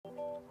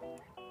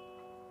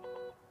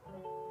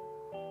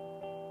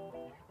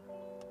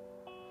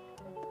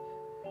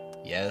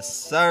Yes,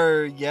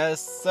 sir.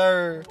 Yes,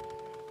 sir.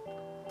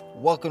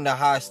 Welcome to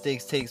High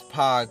Stakes Takes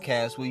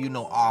Podcast, where you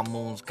know our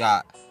moons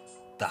got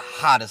the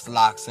hottest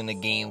locks in the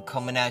game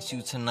coming at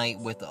you tonight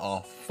with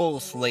a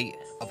full slate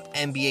of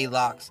NBA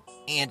locks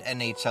and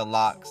NHL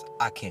locks.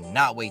 I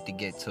cannot wait to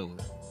get to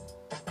it.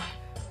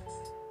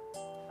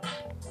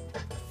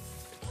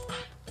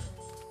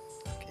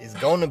 It's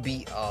going to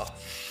be a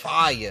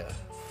fire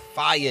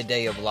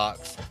day of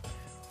locks.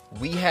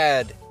 We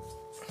had...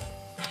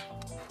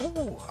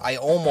 I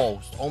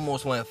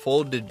almost went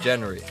full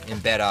degenerate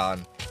and bet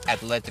on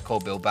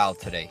Atletico Bilbao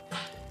today.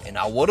 And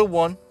I would have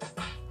won,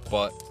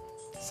 but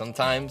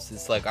sometimes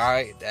it's like,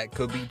 alright, that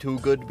could be too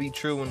good to be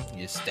true, and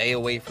you stay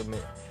away from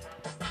it.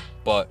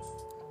 But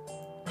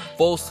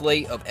full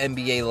slate of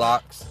NBA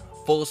locks,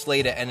 full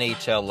slate of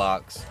NHL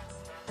locks.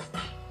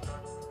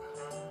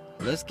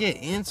 Let's get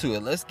into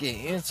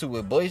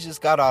it. Boys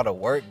just got out of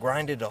work,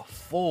 grinded a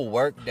full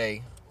work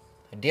day,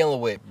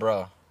 dealing with,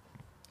 bruh.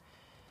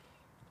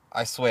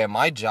 I swear,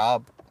 my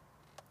job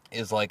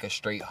is like a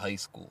straight high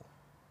school.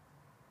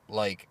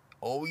 Like,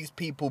 always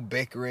people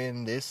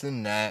bickering, this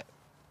and that.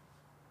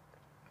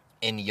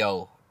 And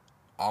yo,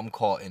 I'm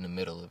caught in the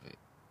middle of it.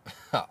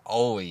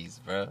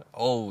 Always, bruh.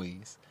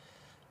 Always.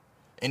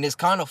 And it's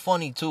kind of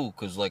funny, too,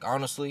 because, like,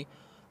 honestly,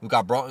 we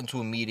got brought into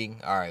a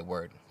meeting. Alright,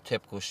 word.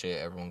 Typical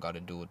shit. Everyone got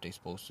to do what they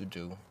supposed to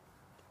do.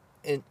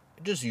 And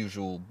just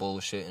usual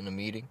bullshit in a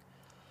meeting.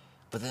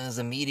 But then there's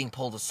a meeting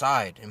pulled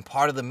aside, and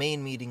part of the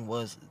main meeting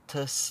was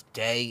to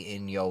stay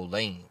in your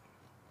lane.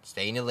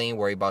 Stay in your lane,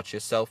 worry about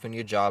yourself and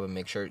your job, and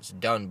make sure it's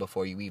done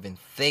before you even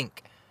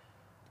think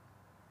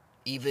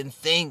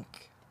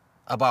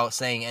about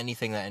saying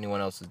anything that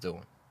anyone else is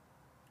doing.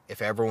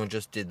 If everyone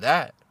just did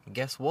that,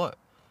 guess what?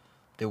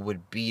 There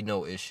would be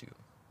no issue.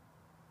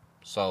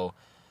 So,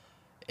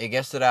 it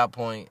gets to that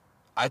point.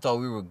 I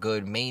thought we were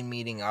good. Main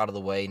meeting out of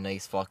the way.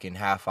 Nice fucking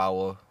half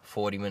hour,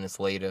 40 minutes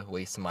later,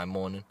 wasting my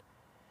morning.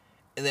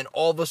 And then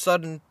all of a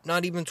sudden,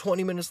 not even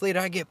 20 minutes later,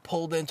 I get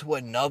pulled into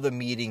another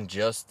meeting,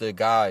 just the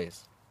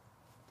guys.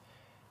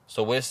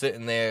 So we're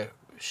sitting there.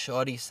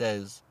 Shorty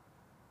says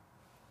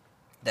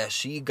that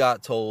she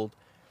got told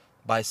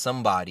by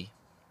somebody,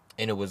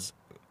 and it was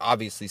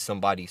obviously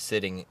somebody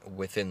sitting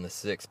within the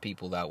 6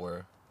 people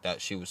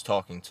that she was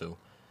talking to,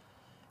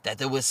 that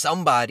there was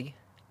somebody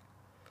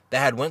that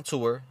had went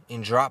to her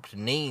and dropped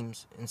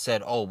names and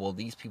said, oh, well,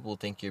 these people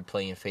think you're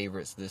playing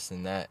favorites, this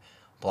and that,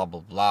 blah, blah,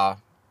 blah.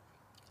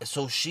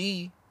 So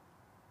she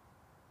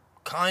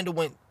kind of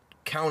went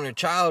counter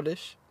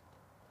childish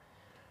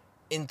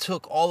and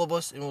took all of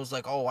us and was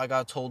like, oh, I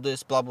got told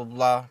this, blah, blah,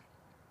 blah.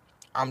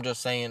 I'm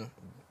just saying,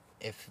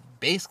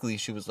 basically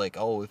she was like,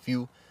 oh, if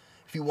you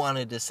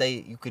wanted to say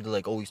it, you could,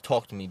 like, always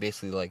talk to me.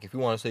 Basically, like, if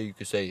you want to say it, you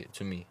could say it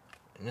to me.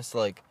 And it's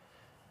like,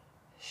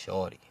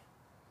 shorty,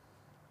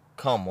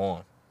 come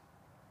on.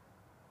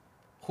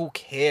 Who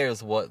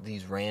cares what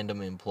these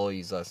random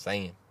employees are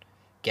saying?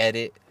 Get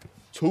it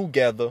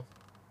together.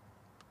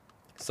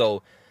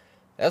 So,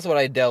 that's what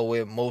I dealt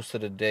with most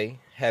of the day.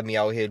 Had me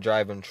out here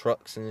driving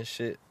trucks and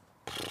shit.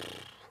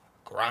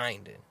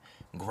 Grinding.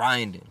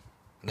 And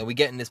then we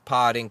getting this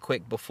pod in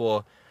quick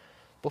before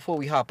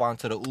we hop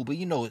onto the Uber.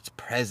 You know it's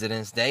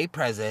President's Day.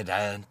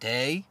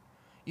 Presidente.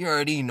 You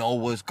already know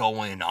what's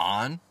going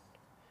on.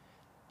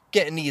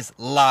 Getting these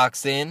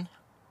locks in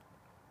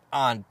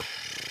on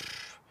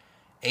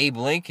Abe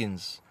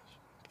Lincoln's.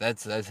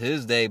 That's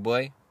his day,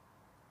 boy.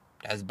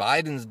 That's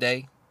Biden's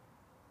day.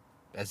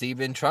 That's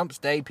even Trump's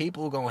day.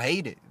 People gonna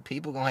hate it.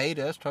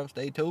 That's Trump's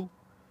day too.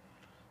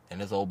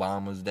 And it's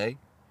Obama's day.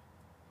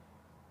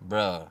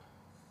 Bruh,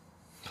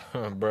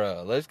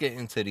 let's get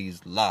into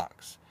these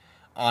locks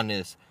on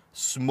this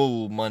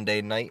smooth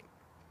Monday night.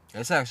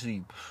 It's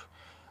actually,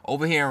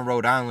 over here in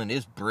Rhode Island,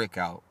 it's brick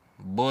out.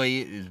 Boy,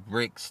 it is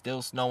brick.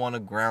 Still snow on the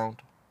ground.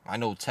 I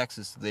know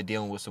Texas, they're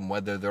dealing with some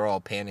weather. They're all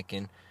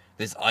panicking.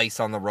 There's ice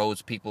on the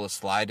roads. People are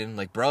sliding.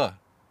 Like, bruh,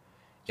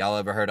 y'all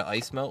ever heard of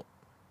ice melt?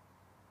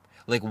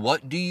 Like,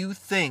 what do you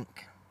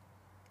think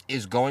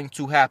is going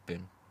to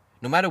happen?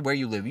 No matter where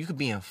you live, you could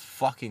be in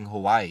fucking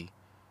Hawaii.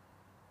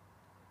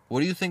 What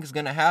do you think is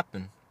going to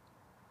happen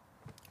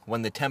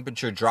when the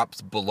temperature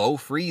drops below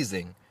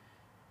freezing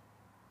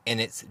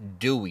and it's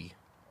dewy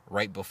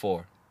right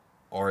before?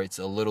 Or it's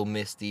a little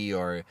misty,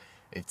 or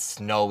it's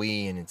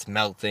snowy and it's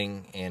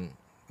melting and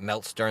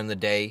melts during the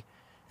day.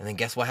 And then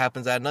guess what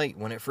happens at night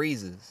when it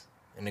freezes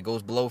and it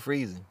goes below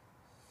freezing?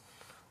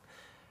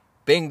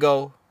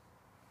 Bingo.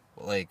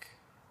 Like,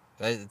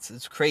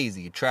 it's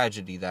crazy. A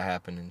tragedy that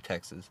happened in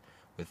Texas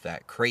with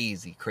that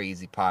crazy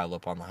pile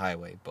up on the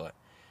highway. But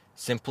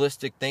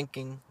simplistic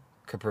thinking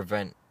could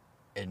prevent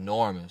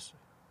enormous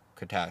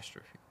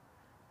catastrophe.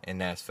 And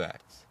that's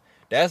facts.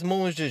 That's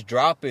Moon's just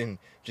dropping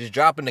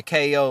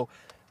the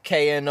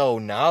KNO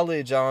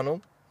knowledge on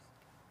them.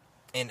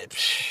 And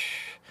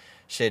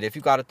shit, if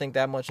you got to think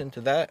that much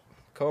into that,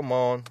 come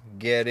on,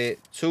 get it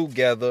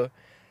together.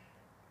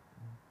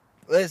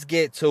 Let's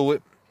get to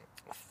it.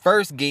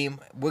 First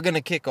game, we're going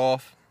to kick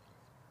off,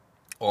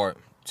 or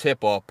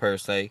tip off per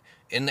se,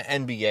 in the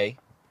NBA.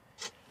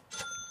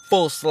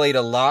 full slate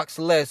of locks.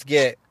 Let's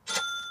get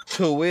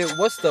to it.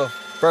 What's the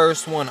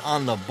first one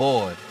on the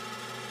board?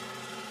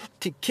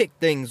 To kick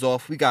things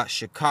off, we got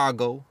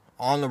Chicago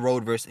on the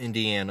road versus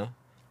Indiana.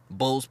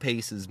 Bulls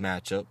Pacers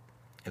matchup.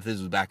 If this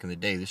was back in the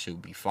day, this shit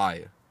would be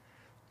fire.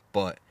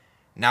 But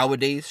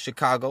nowadays,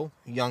 Chicago,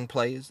 young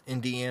players,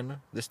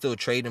 Indiana, they're still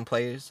trading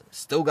players.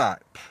 Still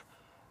got,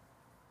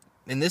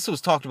 and this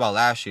was talked about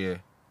last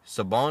year,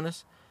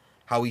 Sabonis,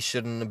 how he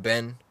shouldn't have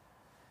been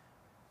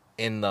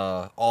in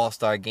the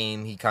All-Star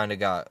game. He kind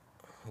of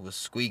was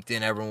squeaked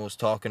in. Everyone was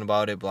talking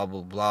about it, blah,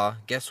 blah, blah.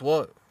 Guess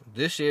what?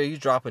 This year, he's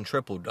dropping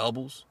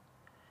triple-doubles.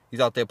 He's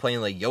out there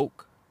playing like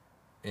Yoke.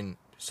 And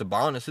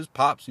Sabonis, his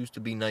pops used to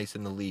be nice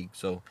in the league.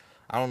 So,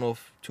 I don't know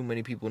if too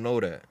many people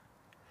know that.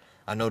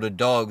 I know the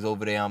dogs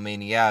over there on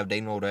Manny Ave, they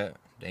know that.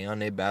 They on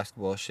their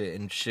basketball shit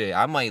and shit.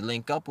 I might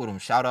link up with them.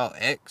 Shout out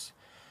X.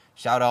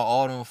 Shout out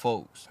all them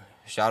folks.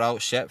 Shout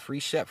out Shep. Free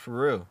Shep for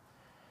real.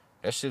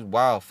 That shit's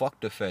wild. Fuck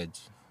the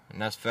feds.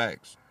 And that's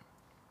facts.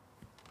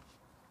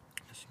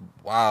 It's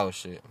wild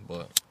shit.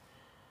 But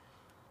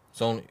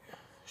it's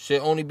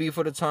only be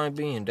for the time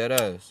being. Dead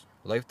ass.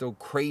 Life throw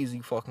crazy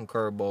fucking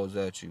curveballs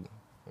at you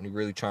when you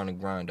really trying to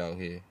grind out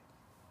here.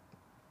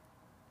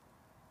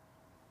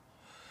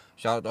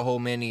 Shout out the whole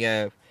Manny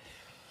Ave.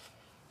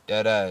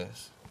 Dead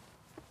ass.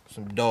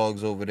 Some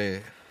dogs over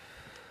there.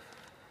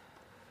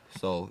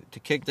 So, to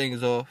kick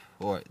things off,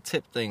 or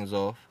tip things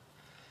off,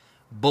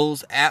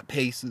 Bulls at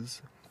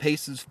Pacers.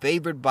 Pacers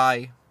favored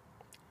by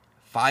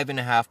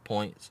 5.5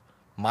 points.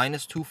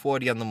 Minus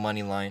 240 on the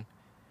money line.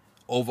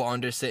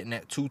 Over-under sitting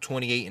at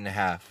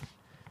 228.5.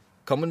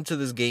 Coming into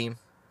this game,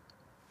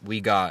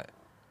 we got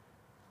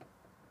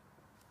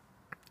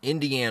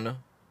Indiana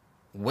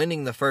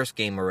winning the first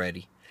game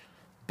already.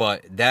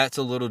 But that's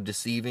a little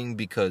deceiving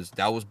because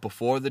that was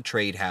before the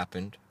trade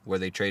happened, where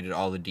they traded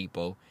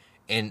Oladipo,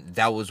 and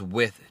that was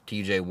with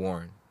TJ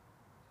Warren.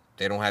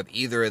 They don't have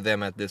either of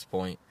them at this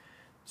point.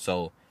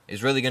 So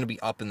it's really going to be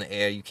up in the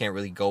air. You can't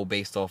really go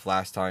based off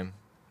last time.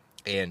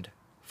 And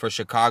for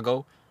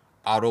Chicago,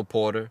 Otto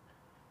Porter,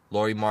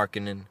 Lauri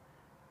Markkanen,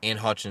 and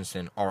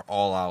Hutchinson are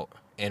all out.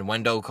 And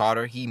Wendell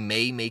Carter, he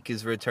may make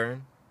his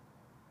return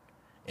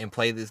and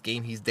play this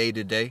game. He's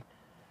day-to-day.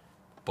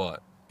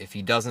 But if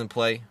he doesn't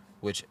play,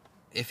 which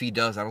if he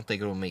does, I don't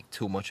think it'll make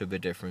too much of a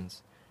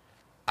difference.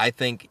 I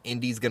think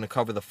Indy's going to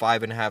cover the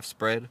 5.5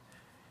 spread.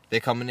 They're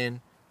coming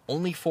in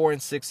only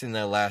 4-6 in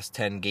their last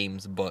 10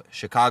 games. But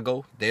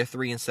Chicago, they're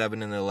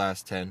 3-7 in their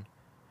last 10.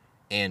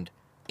 And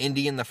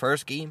Indy in the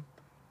first game,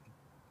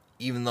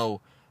 even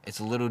though it's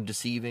a little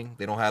deceiving,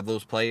 they don't have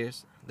those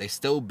players, they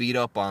still beat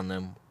up on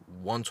them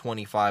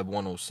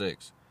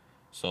 125-106.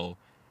 So,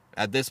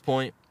 at this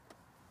point,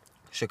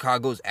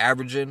 Chicago's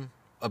averaging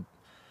a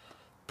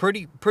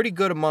pretty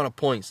good amount of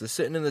points. They're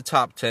sitting in the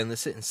top 10. They're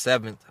sitting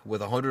 7th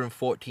with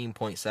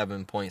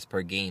 114.7 points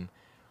per game.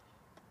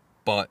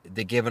 But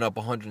they're giving up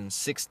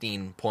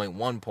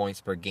 116.1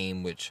 points per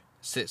game, which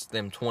sits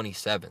them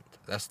 27th.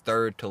 That's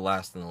third to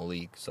last in the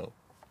league. So,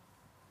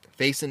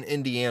 facing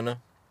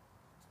Indiana,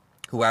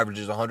 who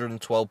averages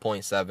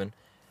 112.7.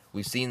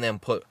 We've seen them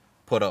put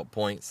up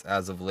points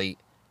as of late.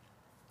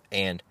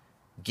 And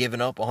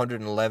giving up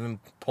 111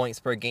 points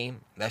per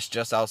game, that's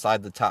just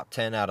outside the top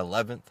 10 at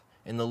 11th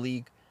in the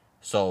league.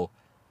 So,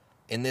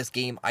 in this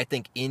game, I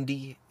think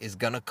Indy is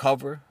going to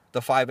cover the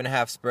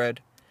 5.5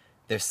 spread.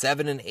 They're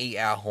 7-8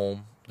 at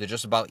home. They're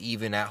just about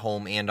even at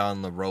home and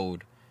on the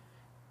road.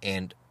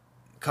 And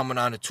coming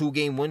on a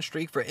 2-game win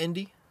streak for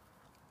Indy,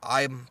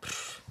 I'm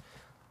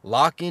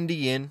lock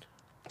Indy in.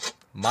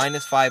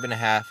 Minus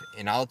 5.5,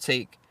 and I'll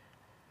take.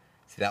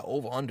 See, that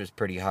over-under is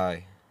pretty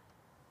high.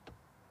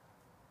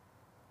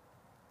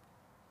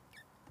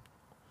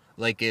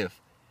 Like, if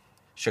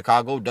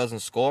Chicago doesn't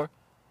score,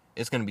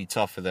 it's going to be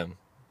tough for them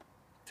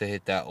to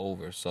hit that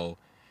over. So,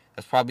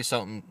 that's probably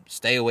something.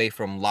 Stay away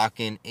from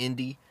lock-in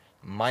Indy.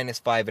 Minus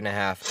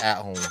 5.5 at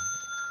home.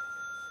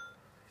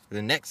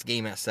 The next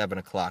game at 7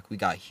 o'clock, we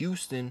got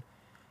Houston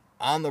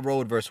on the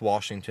road versus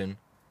Washington.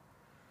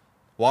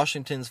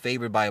 Washington's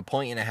favored by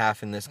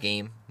 1.5 in this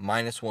game,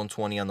 minus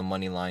 120 on the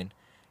money line.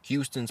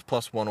 Houston's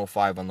plus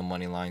 105 on the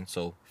money line,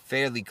 so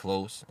fairly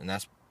close, and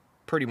that's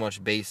pretty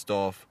much based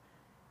off.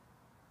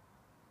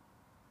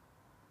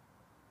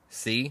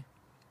 See?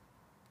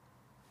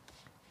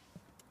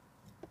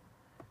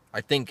 I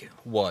think,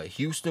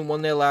 Houston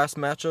won their last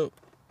matchup?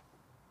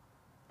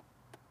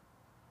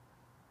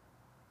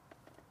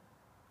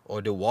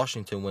 Or did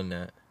Washington win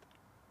that?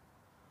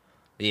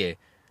 Yeah,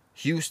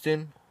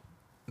 Houston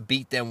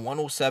beat them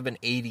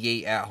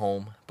 107-88 at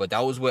home, but that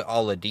was with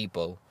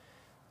Oladipo.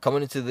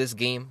 Coming into this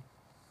game,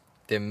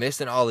 they're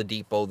missing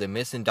Oladipo, they're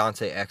missing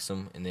Dante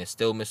Exum, and they're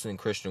still missing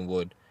Christian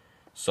Wood.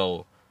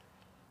 So,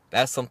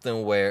 that's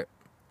something where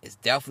it's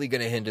definitely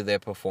going to hinder their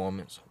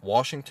performance.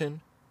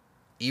 Washington,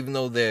 even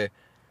though they're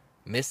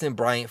missing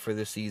Bryant for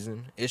this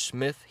season, Ish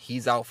Smith,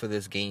 he's out for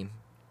this game.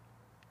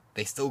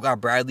 They still got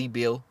Bradley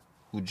Beal,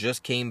 who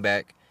just came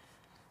back.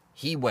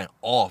 He went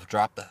off,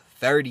 dropped a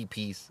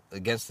 30-piece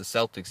against the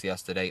Celtics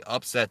yesterday,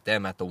 upset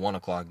them at the 1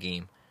 o'clock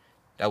game.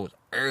 That was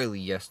early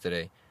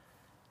yesterday.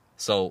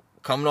 So,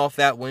 coming off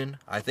that win,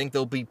 I think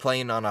they'll be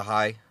playing on a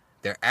high.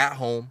 They're at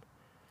home.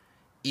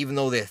 Even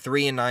though they're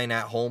 3-9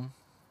 at home,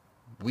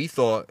 we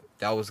thought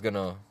that was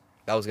gonna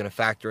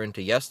factor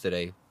into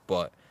yesterday,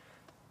 but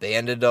they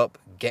ended up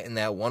getting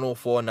that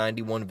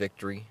 104-91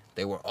 victory.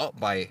 They were up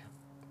by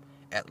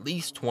at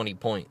least 20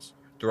 points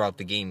throughout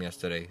the game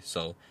yesterday.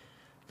 So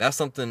that's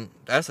something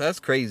that's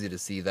crazy to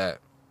see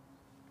that.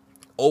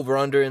 Over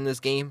under in this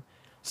game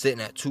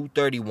sitting at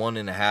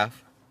 231.5.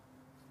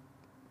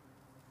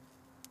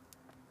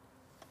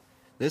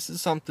 This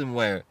is something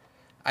where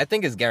I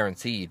think it's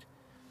guaranteed.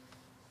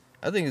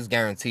 I think it's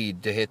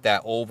guaranteed to hit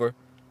that over.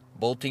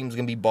 Both teams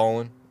going to be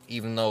balling.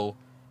 Even though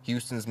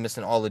Houston's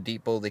missing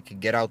Oladipo, they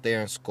could get out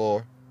there and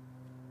score.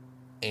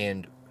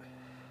 And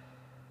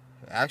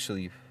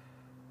actually,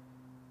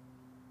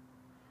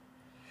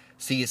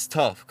 see, it's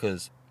tough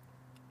because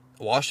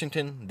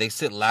Washington, they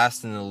sit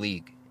last in the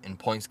league in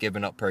points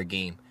given up per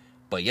game.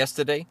 But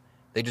yesterday,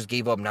 they just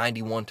gave up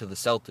 91 to the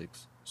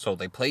Celtics. So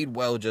they played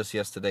well just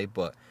yesterday,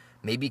 but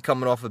maybe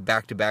coming off a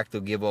back-to-back,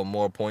 they'll give up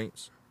more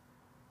points.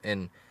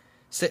 And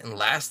sitting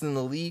last in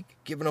the league,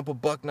 giving up a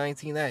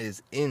 $119, that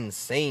is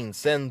insane.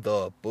 Send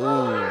the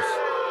booze.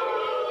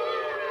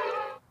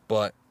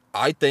 But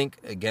I think,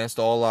 against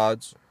all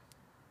odds,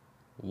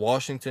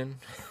 Washington,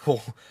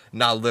 well,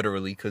 not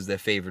literally because they're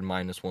favored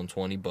minus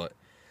 120, but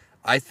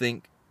I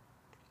think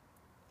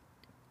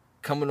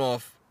coming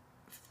off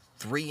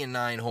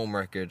 3-9 home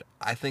record,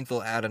 I think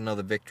they'll add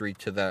another victory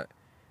to that,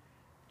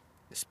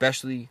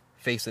 especially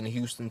facing a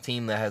Houston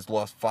team that has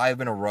lost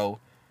 5 in a row.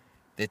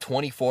 They're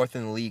 24th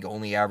in the league,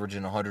 only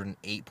averaging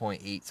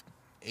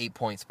 108.8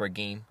 points per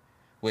game,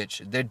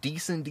 which they're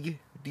decent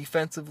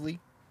defensively.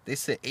 They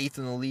sit 8th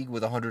in the league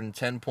with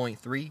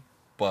 110.3,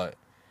 but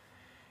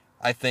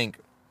I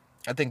think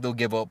they'll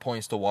give up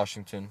points to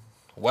Washington.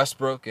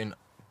 Westbrook and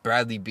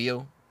Bradley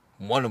Beal,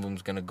 one of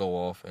them's going to go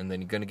off, and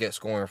then you're going to get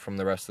scoring from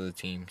the rest of the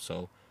team.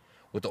 So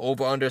with the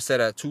over-under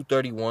set at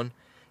 231,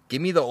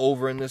 give me the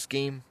over in this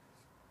game,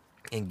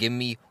 and give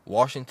me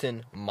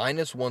Washington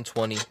minus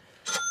 120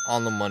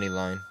 on the money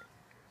line.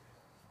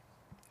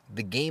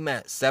 The game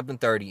at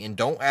 7:30, and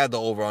don't add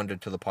the over-under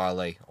to the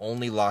parlay.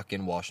 Only lock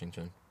in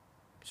Washington.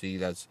 See,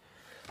 that's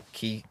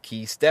key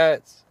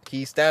stats.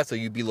 Key stats, so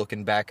you'd be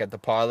looking back at the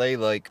parlay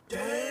like,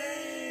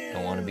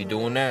 don't want to be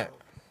doing that.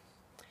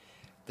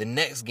 The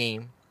next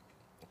game,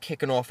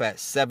 kicking off at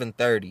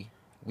 7:30,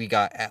 we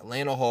got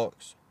Atlanta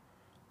Hawks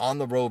on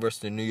the road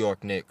versus the New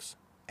York Knicks.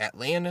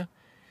 Atlanta,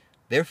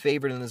 they're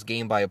favored in this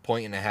game by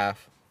 1.5.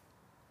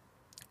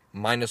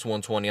 Minus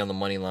 120 on the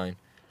money line.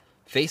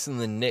 Facing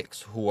the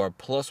Knicks, who are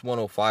plus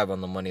 105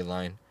 on the money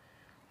line.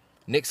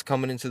 Knicks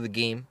coming into the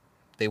game,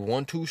 they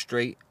won 2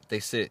 straight. They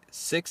sit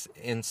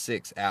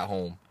 6-6 at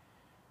home.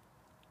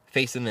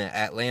 Facing the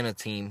Atlanta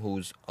team,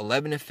 who's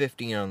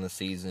 11-15 on the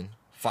season,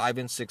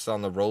 5-6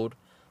 on the road,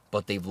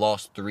 but they've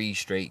lost 3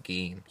 straight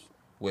games,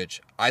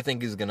 which I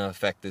think is going to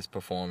affect this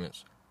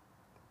performance.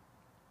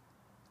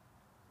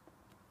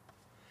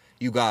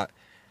 You got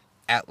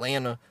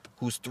Atlanta,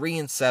 who's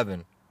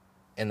 3-7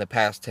 in the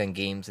past 10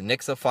 games. The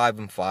Knicks are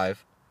 5-5.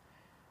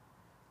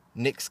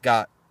 Knicks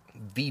got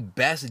the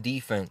best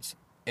defense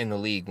in the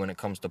league when it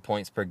comes to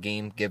points per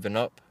game given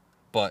up,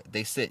 but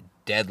they sit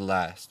dead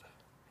last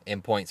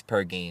in points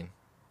per game.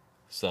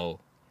 So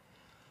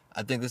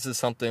I think this is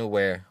something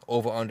where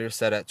over-under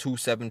set at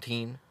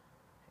 217.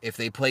 If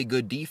they play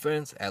good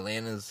defense,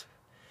 Atlanta's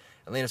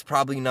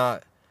probably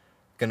not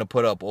going to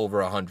put up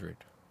over 100.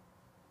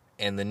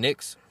 And the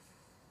Knicks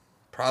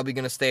probably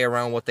going to stay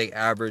around what they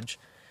average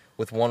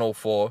with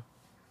 104.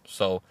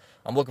 So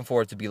I'm looking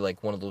forward to be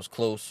like one of those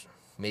close,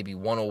 maybe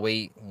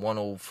 108,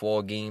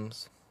 104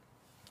 games.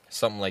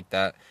 Something like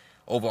that.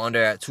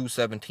 Over-under at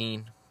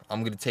 217.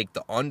 I'm going to take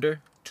the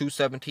under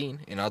 217,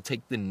 and I'll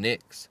take the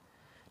Knicks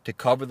to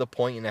cover the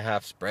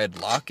 1.5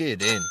 spread. Lock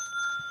it in.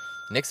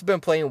 Knicks have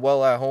been playing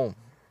well at home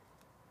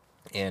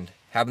and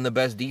having the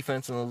best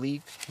defense in the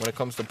league when it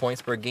comes to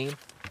points per game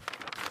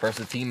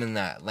versus a team in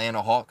the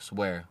Atlanta Hawks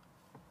where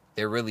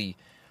they really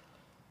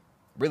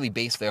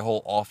base their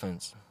whole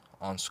offense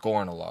on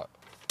scoring a lot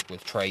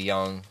with Trae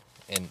Young,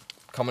 and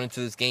coming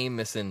into this game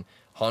missing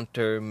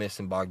Hunter,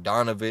 missing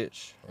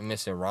Bogdanovich, and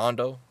missing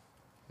Rondo.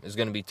 It's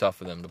going to be tough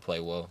for them to play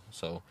well.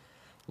 So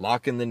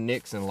lock in the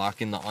Knicks and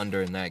lock in the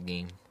under in that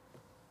game.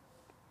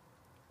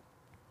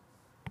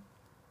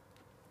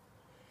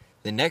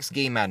 The next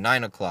game at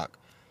 9 o'clock,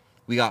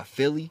 we got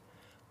Philly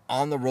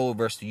on the road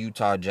versus the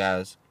Utah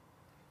Jazz.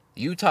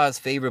 Utah is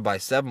favored by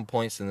 7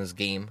 points in this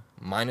game,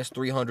 minus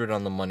 300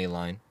 on the money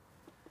line.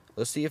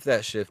 Let's see if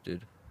that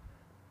shifted.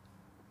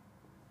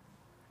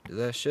 Did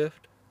that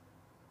shift?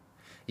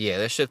 Yeah,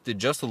 that shifted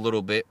just a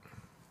little bit.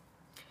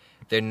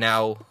 They're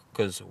now,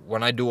 because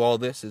when I do all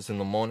this, it's in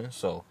the morning,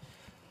 so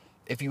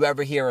if you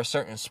ever hear a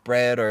certain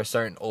spread or a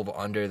certain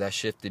over-under that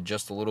shifted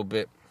just a little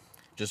bit,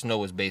 just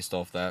know it's based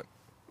off that.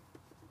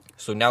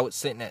 So now it's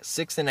sitting at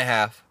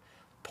 6.5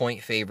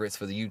 point favorites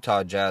for the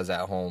Utah Jazz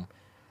at home.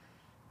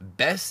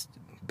 Best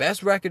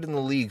record in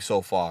the league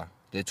so far.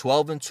 They're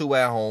 12-2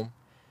 at home.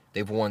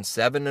 They've won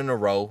 7 in a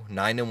row,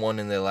 9-1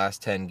 in their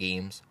last 10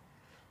 games.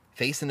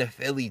 Facing a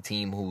Philly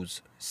team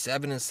who's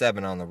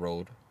 7-7 on the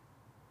road,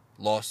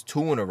 lost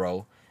 2 in a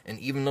row, and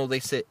even though they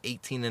sit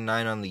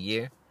 18-9 on the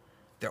year,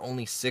 they're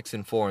only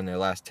 6-4 in their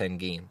last 10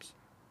 games.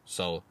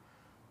 So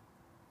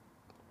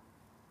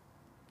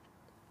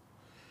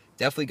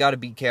definitely got to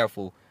be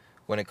careful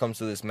when it comes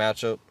to this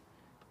matchup.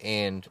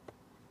 And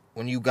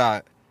when you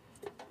got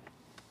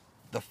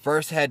the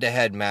first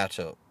head-to-head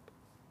matchup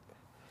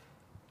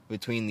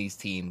between these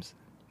teams,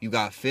 you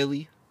got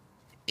Philly,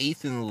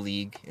 8th in the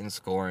league in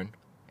scoring,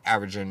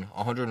 averaging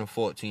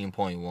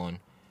 114.1,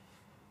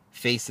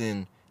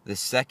 facing the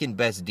second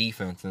best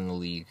defense in the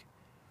league,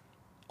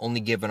 only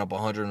giving up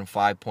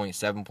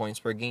 105.7 points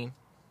per game.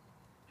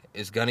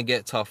 It's going to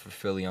get tough for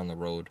Philly on the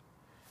road.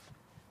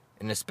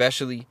 And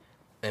especially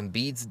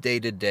Embiid's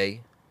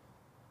day-to-day.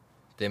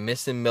 They're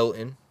missing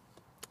Milton.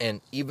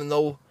 And even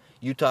though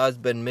Utah's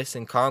been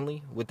missing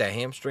Conley with that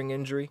hamstring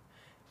injury,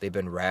 they've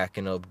been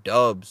racking up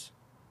dubs.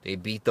 They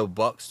beat the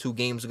Bucks 2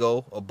 games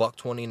ago, a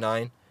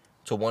 $129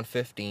 to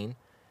 115.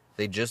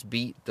 They just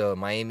beat the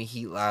Miami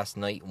Heat last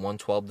night,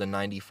 112 to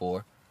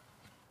 94.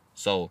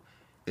 So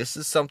this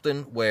is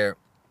something where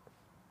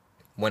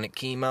when it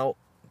came out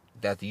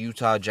that the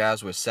Utah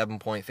Jazz were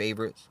 7-point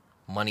favorites,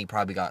 money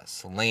probably got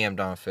slammed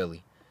on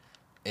Philly.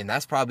 And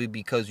that's probably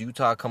because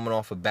Utah coming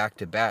off a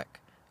back-to-back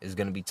is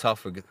going to be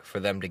tough for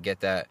them to get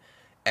that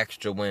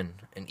extra win.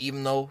 And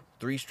even though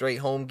 3 straight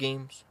home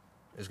games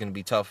is going to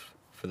be tough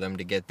for them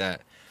to get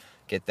that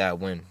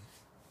win,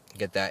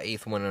 get that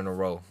 8th win in a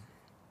row.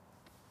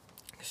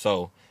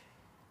 So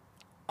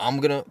I'm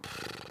going to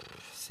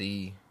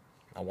see.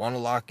 I want to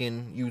lock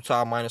in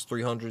Utah minus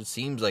 300.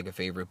 Seems like a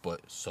favorite, but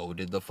so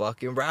did the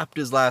fucking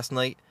Raptors last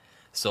night.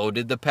 So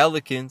did the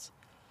Pelicans.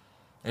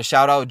 And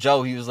shout out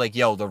Joe. He was like,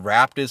 yo, the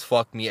Raptors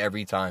fuck me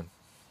every time.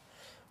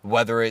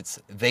 Whether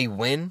it's they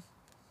win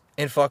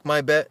and fuck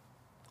my bet,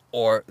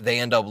 or they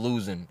end up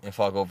losing and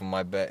fuck over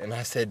my bet. And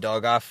I said,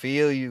 dog, I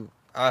feel you.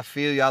 I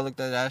feel you. I looked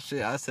at that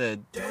shit. I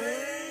said,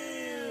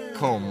 damn.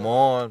 Come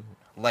on.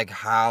 Like,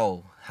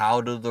 how?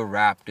 How did the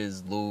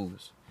Raptors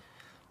lose?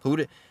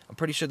 I'm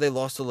pretty sure they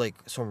lost to, like,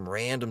 some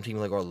random team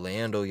like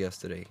Orlando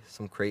yesterday.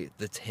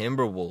 The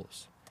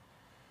Timberwolves.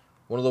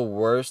 One of the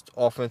worst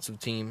offensive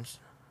teams.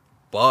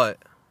 But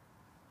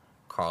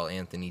Karl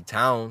Anthony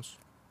Towns.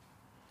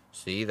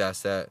 See,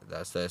 that's that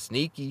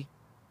sneaky.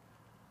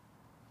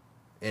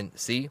 And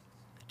see,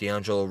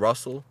 D'Angelo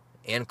Russell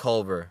and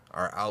Culver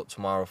are out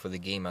tomorrow for the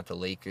game at the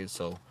Lakers.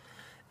 So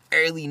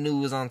early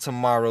news on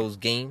tomorrow's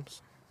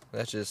games.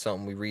 That's just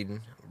something we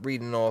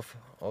reading off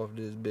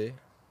this bit.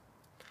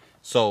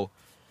 So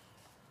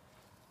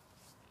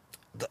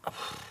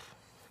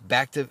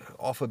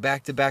off a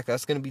back-to-back,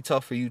 that's gonna be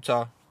tough for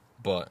Utah.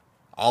 But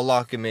I'll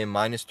lock him in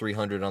minus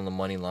 300 on the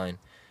money line.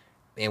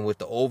 And with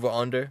the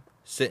over-under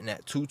sitting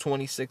at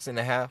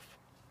 226.5,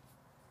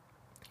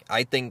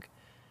 I think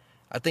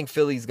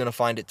Philly's going to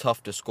find it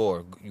tough to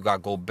score. You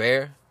got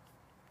Gobert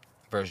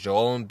versus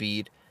Joel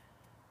Embiid.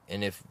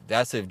 And if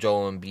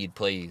Joel Embiid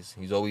plays,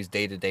 he's always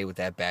day-to-day with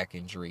that back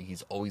injury.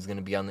 He's always going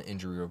to be on the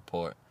injury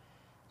report.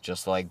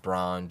 Just like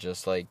Bron,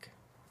 just like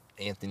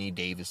Anthony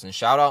Davis. And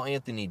shout out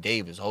Anthony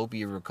Davis. Hope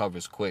he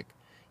recovers quick.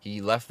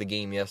 He left the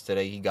game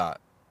yesterday. He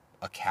got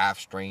a calf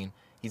strain.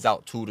 He's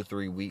out 2 to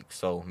 3 weeks.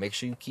 So make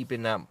sure you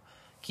keeping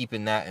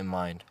that in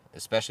mind,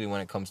 especially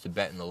when it comes to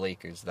betting the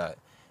Lakers, that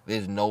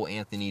there's no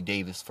Anthony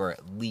Davis for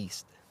at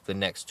least the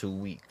next 2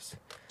 weeks.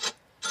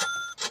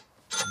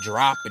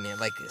 Dropping it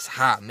like it's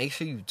hot. Make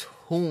sure you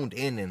tuned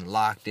in and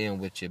locked in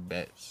with your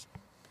bets.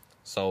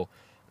 So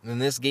in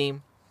this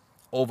game,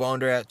 over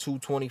under at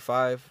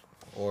 225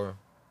 or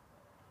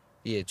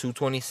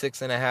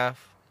 226.5.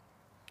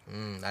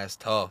 That's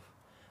tough.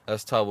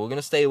 That's tough. We're going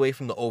to stay away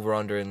from the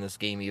over-under in this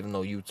game, even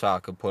though Utah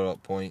could put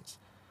up points.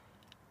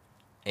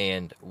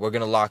 And we're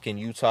going to lock in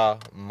Utah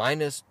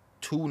minus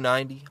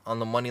 290 on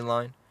the money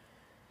line.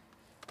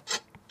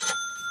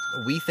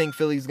 We think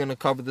Philly's going to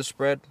cover the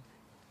spread,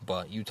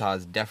 but Utah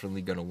is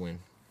definitely going to win.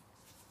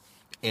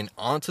 And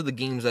on to the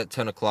games at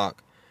 10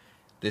 o'clock.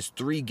 There's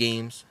 3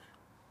 games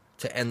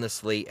to end the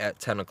slate at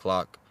 10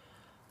 o'clock.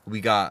 We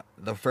got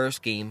the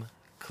first game,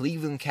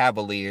 Cleveland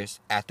Cavaliers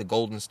at the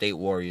Golden State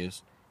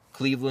Warriors.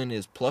 Cleveland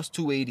is plus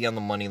 280 on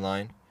the money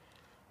line,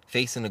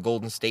 facing a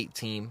Golden State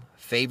team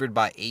favored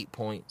by 8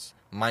 points,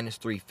 minus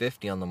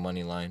 350 on the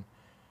money line.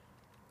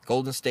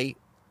 Golden State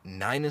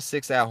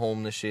 9-6 at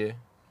home this year,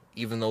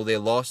 even though they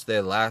lost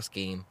their last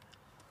game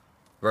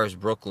versus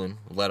Brooklyn,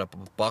 let up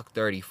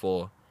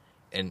 $134.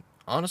 And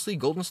honestly,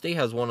 Golden State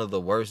has one of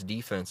the worst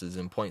defenses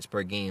in points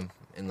per game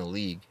in the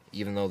league,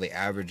 even though they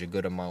average a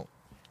good amount.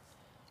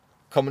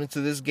 Coming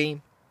into this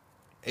game,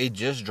 it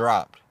just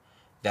dropped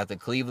that the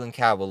Cleveland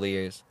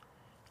Cavaliers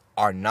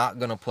are not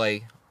going to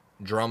play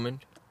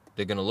Drummond.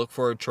 They're going to look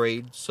for a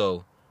trade.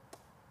 So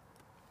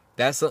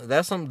that's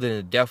something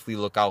to definitely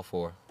look out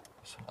for.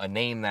 A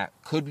name that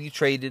could be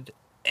traded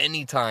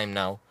anytime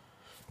now.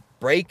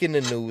 Breaking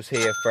the news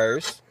here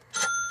first.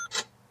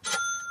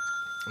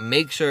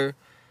 Make sure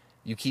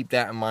you keep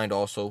that in mind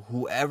also,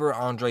 whoever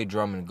Andre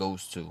Drummond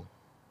goes to.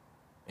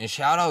 And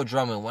shout out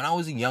Drummond. When I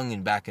was a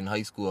youngin' back in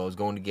high school, I was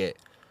going to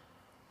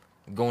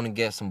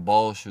get some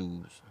ball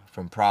shoes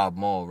from Prob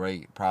Mall,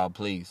 right? Prob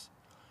Place.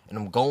 And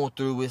I'm going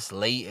through, it's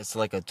late, it's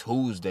like a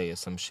Tuesday or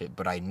some shit.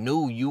 But I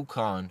knew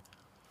UConn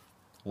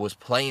was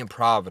playing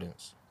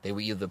Providence. They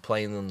were either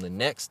playing them the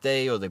next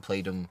day or they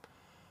played them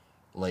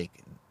like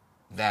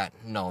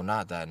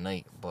not that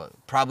night, but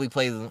probably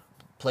played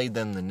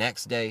them the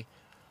next day.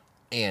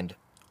 And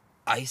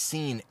I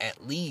seen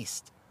at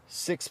least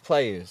 6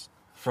 players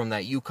from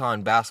that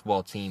UConn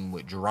basketball team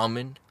with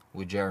Drummond,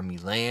 with Jeremy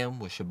Lamb,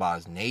 with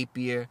Shabazz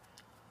Napier.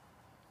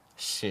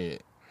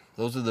 Shit.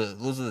 Those are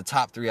the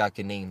top 3 I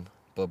can name.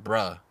 But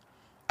bruh,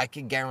 I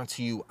can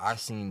guarantee you I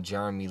seen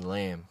Jeremy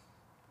Lamb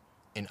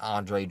and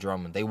Andre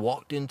Drummond. They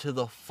walked into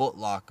the Foot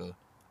Locker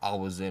I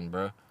was in,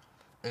 bruh.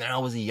 And I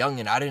was a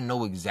youngin'. I didn't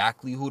know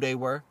exactly who they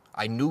were.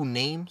 I knew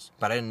names,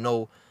 but I didn't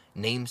know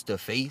names to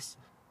face.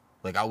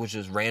 Like, I was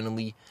just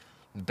randomly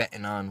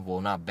betting on,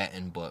 well, not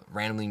betting, but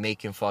randomly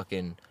making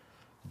fucking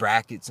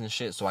brackets and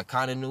shit. So I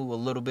kind of knew a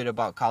little bit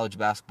about college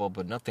basketball,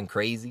 but nothing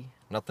crazy.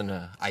 Nothing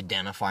to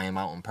identify him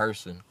out in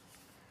person.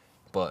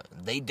 But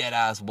they dead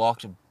ass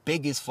walked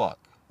big as fuck.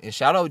 And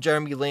shout out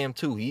Jeremy Lamb,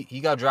 too. He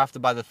got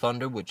drafted by the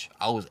Thunder, which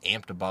I was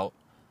amped about.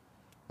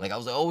 Like, I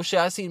was like, oh, shit,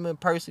 I seen him in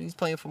person. He's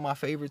playing for my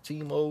favorite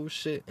team. Oh,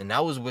 shit. And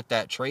that was with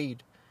that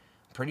trade.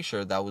 Pretty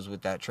sure that was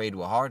with that trade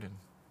with Harden.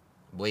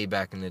 Way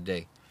back in the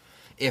day.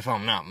 If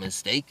I'm not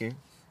mistaken.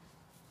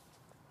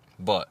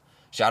 But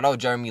shout out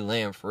Jeremy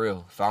Lamb, for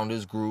real. Found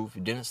his groove. He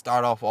didn't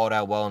start off all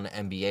that well in the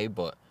NBA,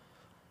 but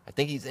I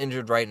think he's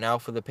injured right now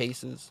for the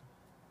Pacers.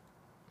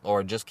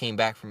 Or just came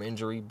back from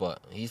injury, but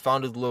he's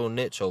found his little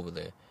niche over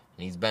there.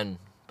 And he's been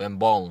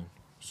balling.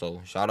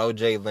 So, shout out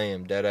Jay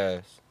Lamb, dead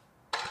ass.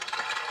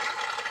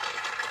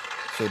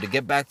 So, to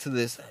get back to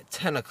this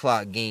 10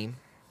 o'clock game,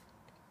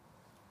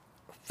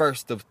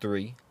 first of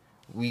 3,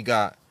 we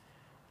got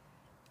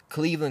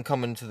Cleveland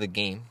coming into the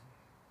game,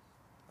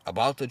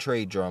 about to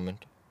trade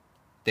Drummond.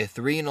 They're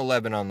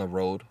 3-11 on the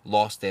road,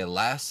 lost their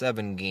last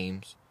 7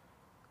 games.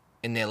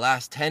 In their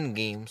last 10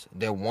 games,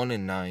 they're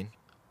 1-9.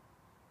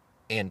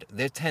 And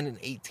they're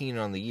 10-18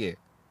 on the year.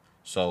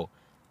 So,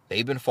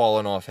 they've been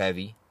falling off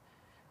heavy.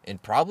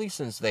 And probably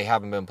since they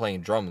haven't been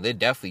playing Drummond, they're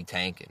definitely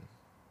tanking.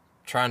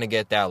 Trying to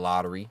get that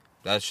lottery.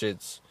 That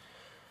shit's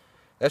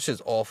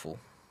awful.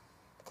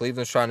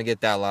 Cleveland's trying to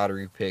get that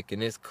lottery pick,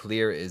 and it's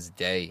clear as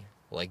day.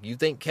 Like, you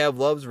think Kev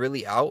Love's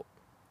really out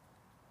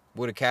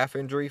with a calf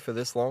injury for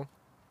this long?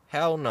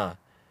 Hell nah.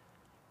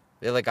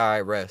 They're like, all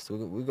right, rest.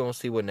 We're going to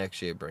see what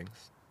next year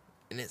brings.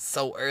 And it's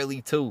so early,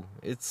 too.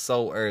 It's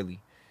so early.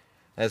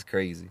 That's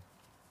crazy.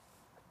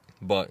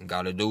 But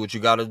gotta do what you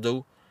gotta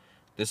do.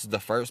 This is the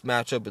first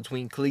matchup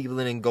between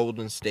Cleveland and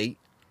Golden State.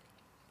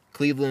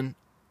 Cleveland,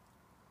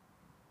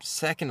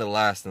 second to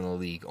last in the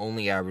league,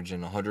 only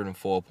averaging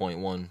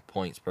 104.1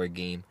 points per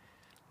game.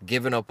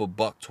 Giving up a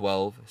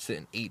 $112,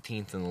 sitting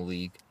 18th in the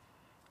league.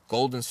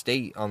 Golden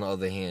State, on the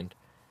other hand,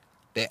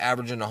 they're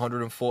averaging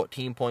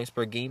 114 points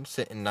per game,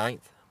 sitting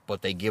 9th,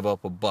 but they give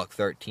up a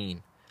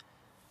 $113,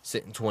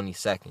 sitting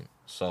 22nd.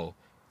 So,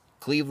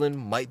 Cleveland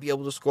might be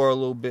able to score a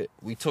little bit.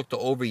 We took the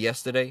over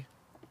yesterday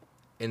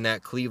in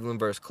that Cleveland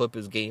versus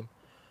Clippers game.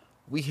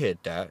 We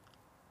hit that,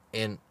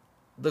 and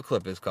the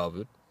Clippers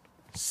covered.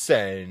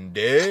 Send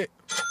it.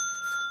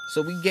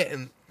 So we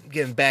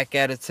getting back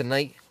at it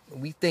tonight.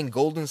 We think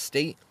Golden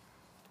State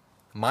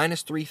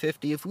minus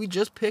 350. If we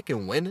just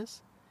picking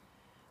winners,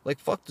 like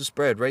fuck the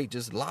spread, right?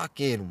 Just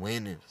lock in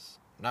winners.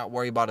 Not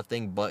worry about a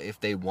thing, but if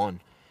they won,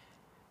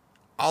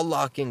 I'll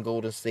lock in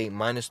Golden State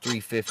minus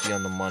 350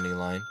 on the money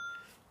line.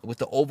 With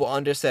the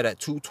over-under set at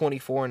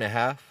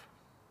 224.5,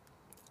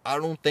 I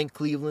don't think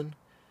Cleveland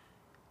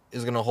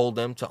is going to hold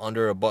them to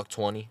under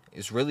 $120.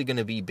 It's really going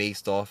to be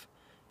based off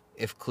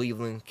if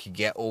Cleveland can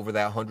get over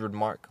that 100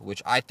 mark,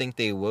 which I think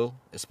they will,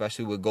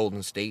 especially with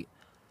Golden State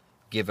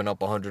giving up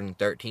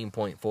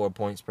 113.4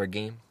 points per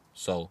game.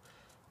 So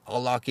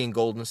I'll lock in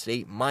Golden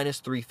State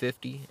minus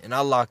 350, and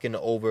I'll lock in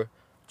the over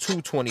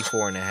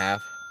 224.5.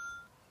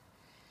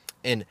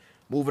 And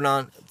moving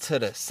on to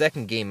the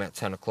second game at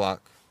 10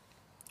 o'clock.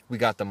 We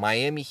got the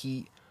Miami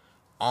Heat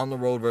on the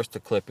road versus the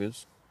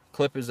Clippers.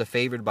 Clippers are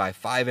favored by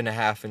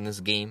 5.5 in this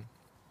game,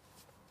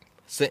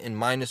 sitting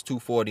minus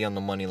 240 on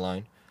the money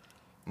line.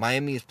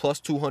 Miami is plus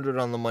 200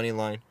 on the money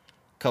line,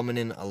 coming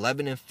in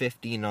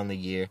 11-15 on the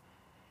year,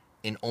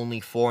 and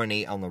only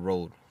 4-8 on the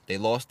road. They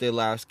lost their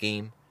last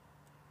game,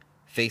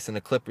 facing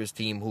a Clippers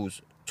team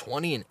who's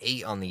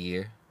 20-8 on the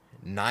year,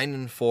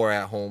 9-4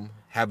 at home,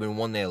 having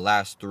won their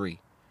last 3,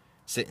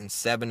 sitting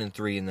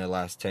 7-3 in their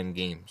last 10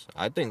 games.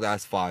 I think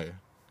that's fire.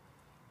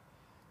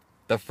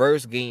 The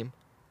first game,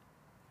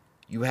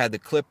 you had the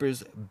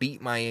Clippers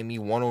beat Miami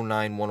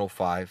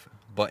 109-105,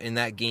 but in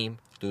that game,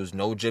 there was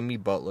no Jimmy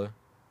Butler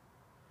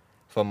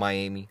for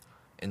Miami,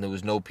 and there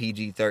was no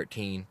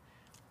PG-13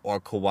 or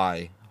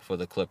Kawhi for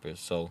the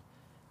Clippers. So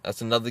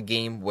that's another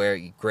game where,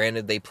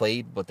 granted, they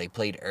played, but they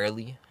played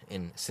early,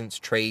 and since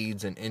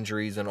trades and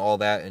injuries and all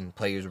that and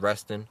players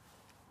resting,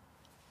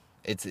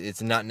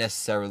 It's not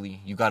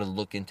necessarily, you got to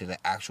look into the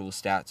actual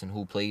stats and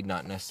who played,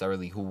 not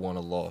necessarily who won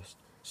or lost.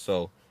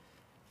 So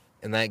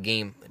in that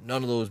game,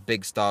 none of those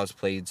big stars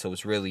played, so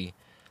it's really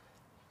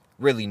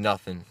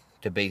nothing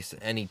to base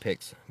any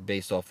picks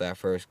based off that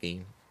first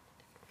game.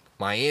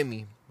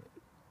 Miami,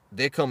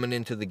 they're coming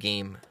into the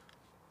game,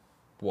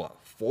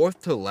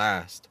 fourth to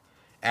last,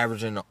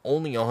 averaging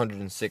only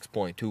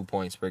 106.2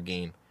 points per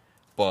game,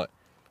 but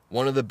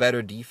one of the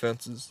better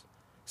defenses,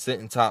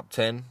 sitting top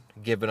 10,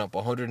 giving up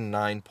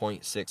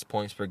 109.6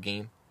 points per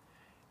game.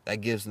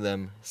 That gives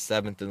them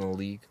 7th in the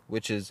league,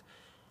 which is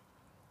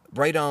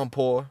right on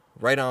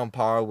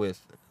par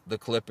with the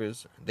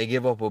Clippers. They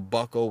give up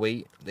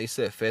 $108. They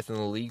sit 5th in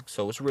the league,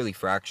 so it's really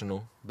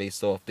fractional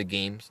based off the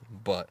games.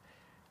 But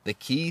the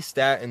key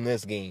stat in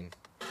this game,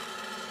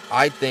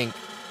 I think,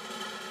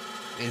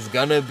 is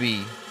gonna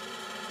be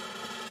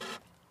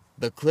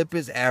the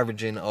Clippers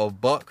averaging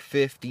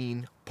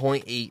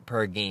 $115.8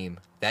 per game.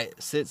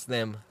 That sits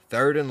them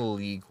 3rd in the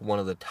league, one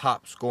of the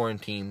top scoring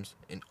teams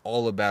in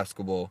all of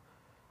basketball,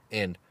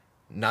 and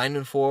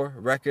 9-4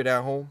 record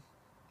at home.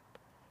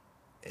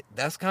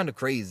 That's kind of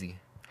crazy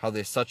how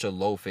they're such a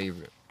low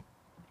favorite.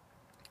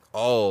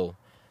 Oh,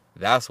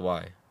 that's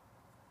why.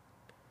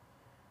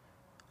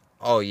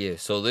 Oh yeah,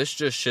 so this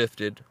just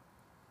shifted.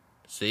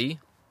 See?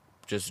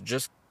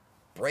 Just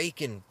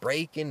breaking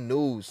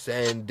news.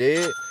 Send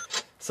it.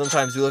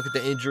 Sometimes you look at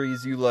the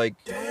injuries, you like,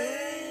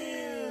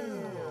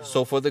 damn.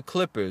 So for the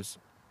Clippers,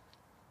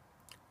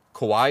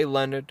 Kawhi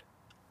Leonard,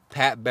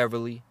 Pat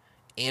Beverly,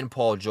 and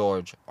Paul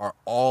George are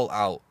all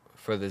out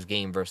for this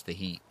game versus the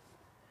Heat.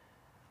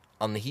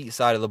 On the Heat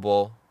side of the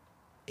ball,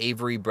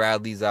 Avery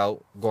Bradley's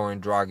out. Goran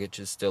Dragic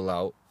is still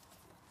out.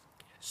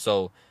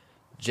 So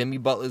Jimmy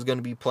Butler's going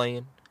to be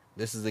playing.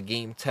 This is a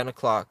game 10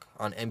 o'clock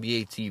on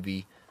NBA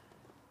TV.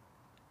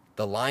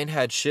 The line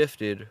had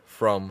shifted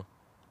from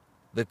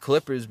the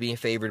Clippers being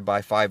favored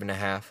by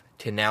 5.5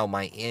 to now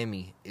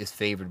Miami is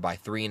favored by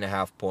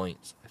 3.5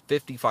 points.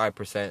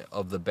 55%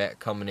 of the bet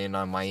coming in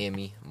on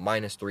Miami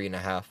minus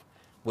 3.5,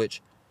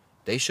 which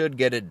they should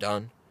get it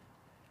done.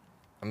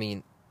 I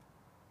mean,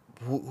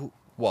 Luke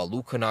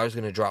Kennard's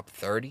going to drop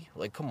 30?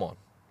 Like, come on.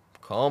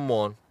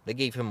 They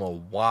gave him a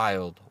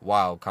wild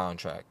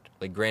contract.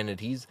 Like,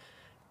 granted, he's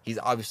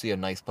obviously a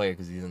nice player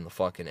because he's in the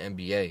fucking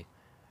NBA.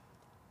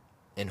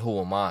 And who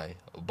am I?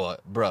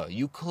 But, bro,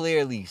 you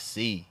clearly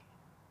see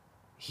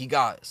he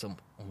got some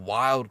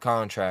wild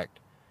contract.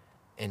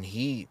 And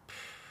he's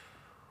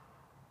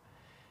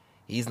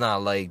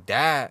not like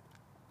that.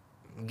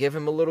 Give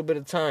him a little bit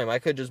of time. I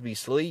could just be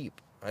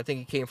asleep. I think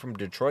he came from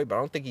Detroit, but I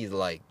don't think he's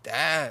like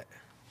that.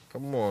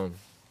 Come on.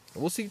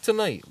 We'll see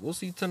tonight.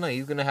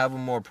 He's going to have a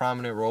more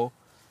prominent role.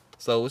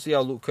 So we'll see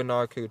how Luke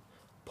Kennard could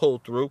pull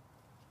through.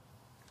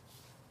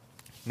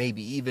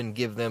 Maybe even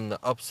give them the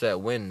upset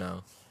win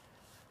now.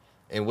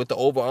 And with the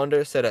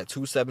over-under set at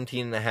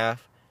 217.5,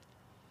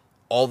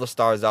 all the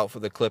stars out for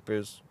the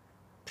Clippers.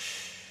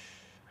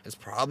 It's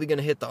probably going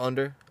to hit the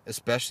under,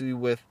 especially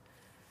with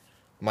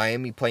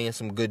Miami playing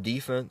some good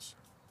defense.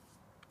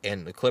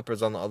 And the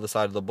Clippers on the other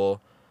side of the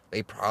ball,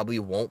 they probably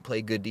won't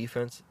play good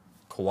defense.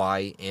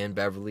 Kawhi and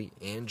Beverly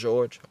and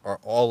George are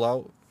all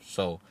out.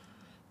 So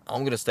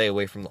I'm going to stay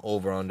away from the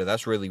over-under.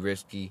 That's really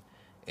risky.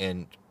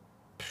 And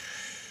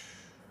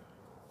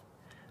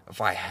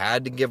if I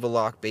had to give a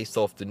lock based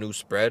off the new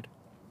spread,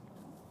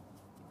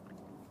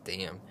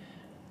 damn,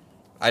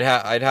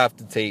 I'd have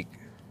to take,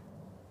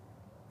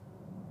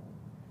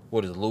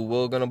 what is Lou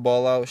Will going to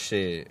ball out?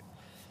 Shit.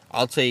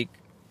 I'll take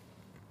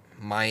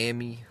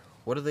Miami.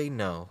 What do they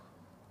know?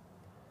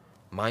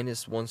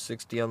 Minus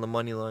 160 on the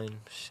money line.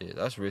 Shit,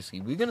 that's risky.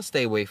 We're going to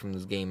stay away from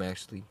this game,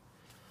 actually.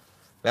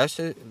 That's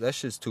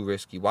just too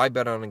risky. Why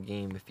bet on a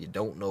game if you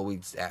don't know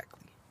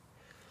exactly?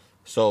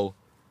 So,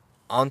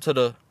 on to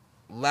the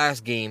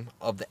last game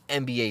of the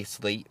NBA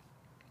slate.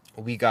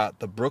 We got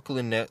the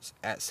Brooklyn Nets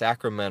at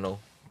Sacramento.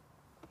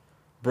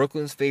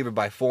 Brooklyn's favored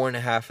by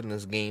 4.5 in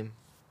this game.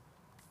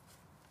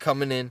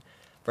 Coming in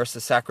versus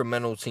the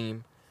Sacramento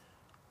team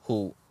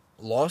who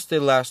lost their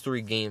last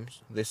 3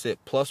 games. They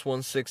sit plus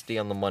 160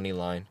 on the money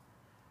line.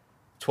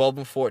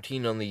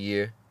 12-14 on the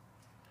year.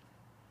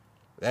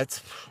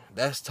 That's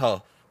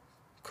tough.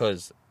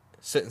 Because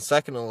sitting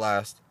second to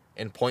last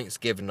in points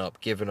giving up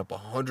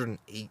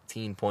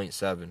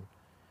 118.7.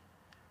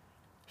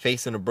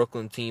 Facing a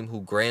Brooklyn team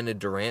who, granted,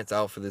 Durant's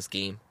out for this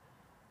game.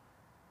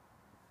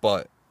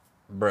 But,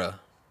 bruh,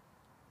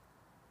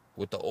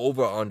 with the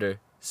over-under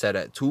set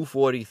at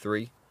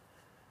 243,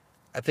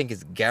 I think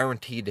it's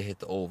guaranteed to hit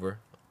the over.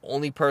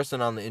 Only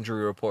person on the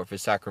injury report for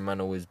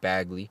Sacramento is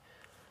Bagley,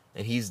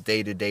 and he's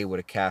day-to-day with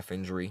a calf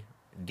injury.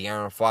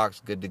 De'Aaron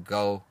Fox, good to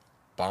go.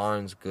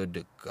 Barnes, good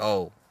to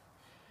go.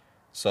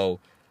 So,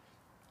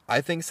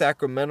 I think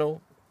Sacramento,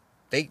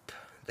 they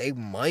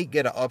might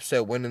get an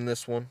upset win in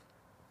this one.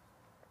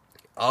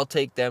 I'll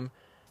take them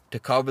to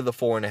cover the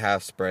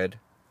 4.5 spread,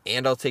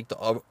 and I'll take the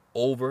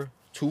over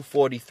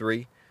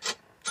 243.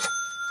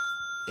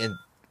 And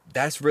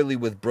that's really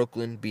with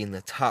Brooklyn being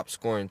the top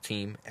scoring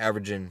team,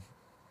 averaging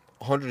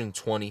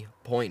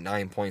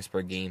 120.9 points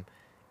per game,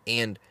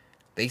 And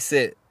they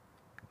sit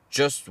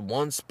just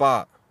one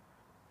spot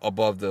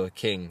above the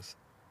Kings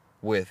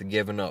with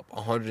giving up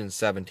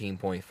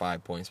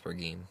 117.5 points per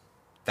game.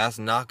 That's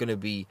not going to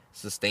be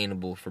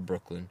sustainable for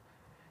Brooklyn.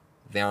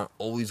 They aren't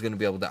always going to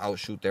be able to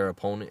outshoot their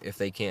opponent if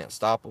they can't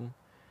stop them.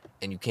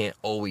 And you can't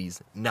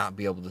always not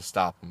be able to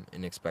stop them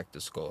and expect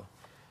to score.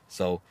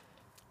 So,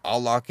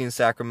 I'll lock in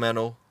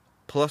Sacramento,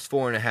 plus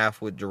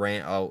 4.5 with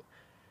Durant out.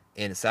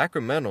 And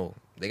Sacramento,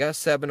 they got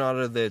 7 out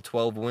of their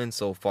 12 wins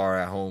so far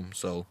at home.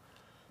 So,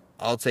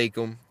 I'll take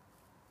them.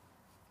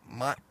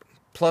 My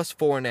plus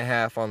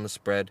 4.5 on the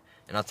spread.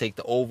 And I'll take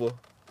the over,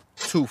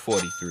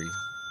 243.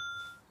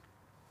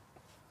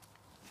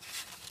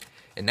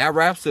 And that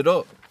wraps it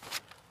up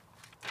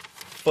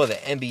for the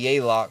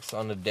NBA locks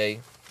on the day.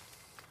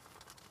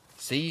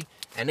 See,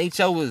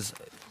 NHL was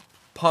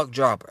puck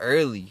drop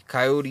early.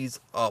 Coyotes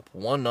up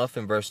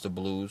 1-0 versus the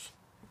Blues.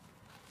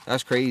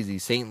 That's crazy.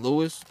 St.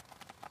 Louis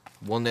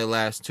won their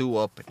last 2,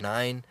 up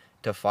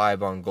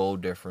 9-5 on goal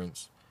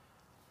difference.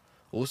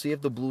 We'll see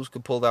if the Blues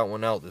can pull that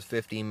one out. There's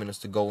 15 minutes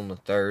to go in the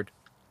third.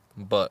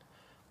 But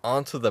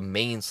on to the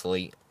main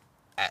slate.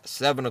 At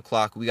 7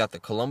 o'clock, we got the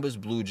Columbus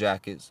Blue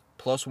Jackets,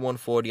 plus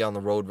 140 on the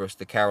road versus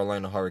the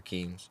Carolina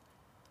Hurricanes.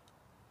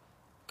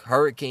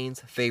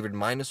 Hurricanes favored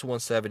minus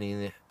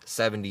 170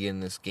 in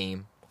this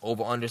game.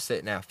 Over-under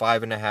sitting at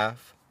 5.5.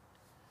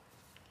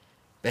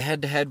 The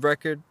head-to-head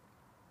record,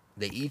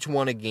 they each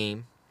won a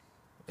game.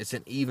 It's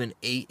an even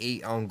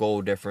 8-8 on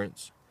goal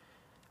difference.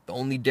 The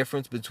only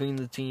difference between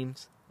the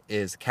teams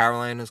is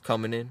Carolina's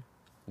coming in,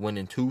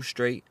 winning 2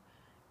 straight,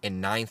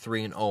 and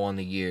 9-3-0 on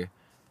the year.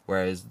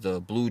 Whereas the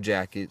Blue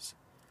Jackets,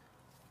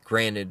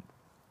 granted,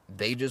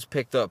 they just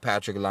picked up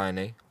Patrick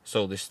Laine,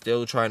 so they're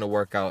still trying to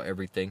work out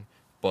everything.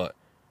 But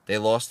they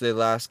lost their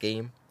last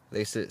game.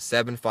 They sit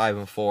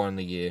 7-5-4 on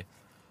the year,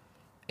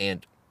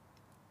 and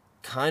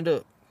kind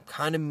of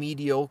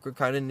mediocre,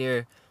 kind of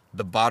near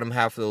the bottom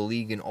half of the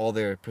league in all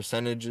their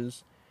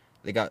percentages.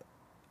 They got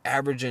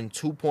averaging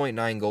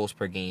 2.9 goals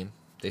per game.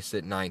 They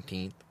sit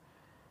 19th,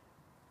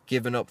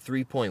 giving up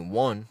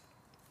 3.1,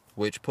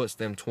 which puts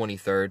them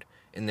 23rd.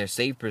 And their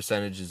save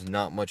percentage is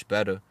not much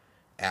better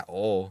at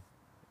all,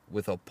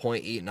 with a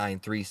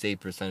 .893 save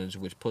percentage,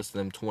 which puts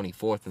them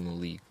 24th in the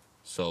league.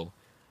 So,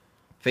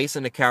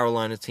 facing the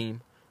Carolina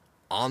team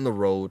on the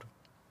road,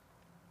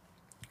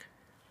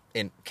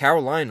 and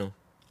Carolina,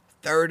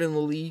 3rd in the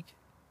league,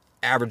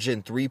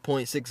 averaging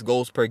 3.6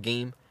 goals per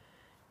game,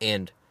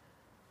 and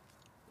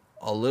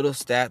a little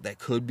stat that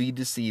could be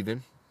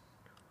deceiving,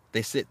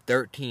 they sit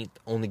 13th,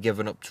 only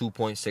giving up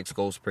 2.6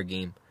 goals per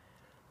game,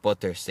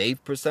 but their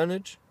save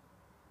percentage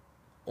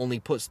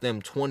only puts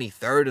them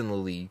 23rd in the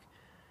league,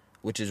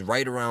 which is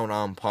right around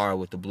on par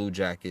with the Blue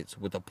Jackets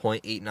with a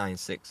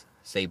 .896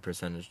 save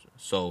percentage.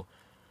 So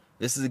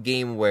this is a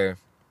game where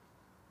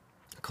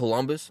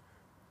Columbus,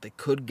 they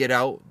could get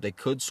out, they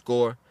could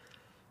score.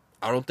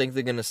 I don't think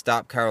they're going to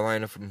stop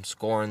Carolina from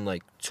scoring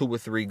like 2 or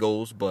 3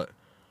 goals, but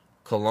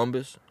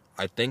Columbus,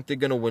 I think they're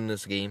going to win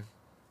this game.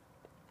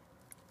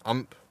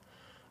 I'm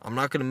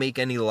not going to make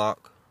any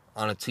lock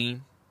on a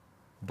team,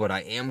 but I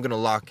am going to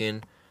lock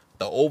in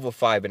the over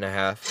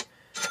 5.5.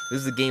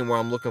 This is a game where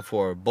I'm looking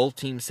for both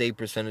teams' save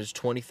percentage,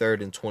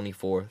 23rd and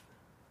 24th.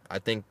 I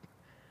think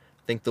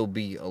there'll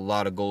be a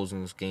lot of goals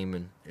in this game,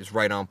 and it's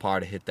right on par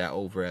to hit that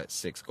over at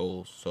 6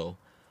 goals. So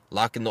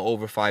lock in the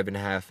over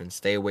 5.5 and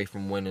stay away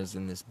from winners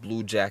in this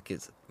Blue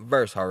Jackets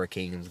versus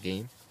Hurricanes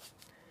game.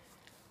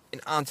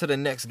 And on to the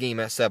next game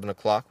at 7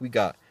 o'clock. We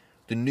got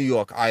the New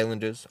York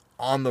Islanders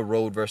on the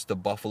road versus the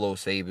Buffalo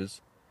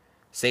Sabres.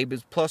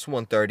 Sabres plus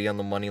 130 on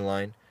the money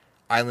line.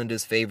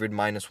 Islanders favored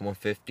minus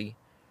 150.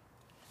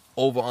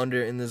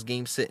 Over-under in this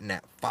game sitting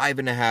at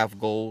 5.5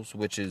 goals,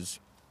 which is,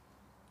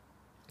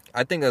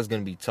 I think that's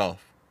going to be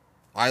tough.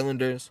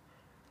 Islanders,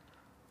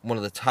 one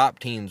of the top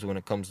teams when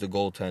it comes to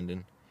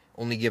goaltending,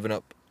 only giving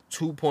up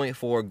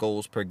 2.4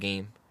 goals per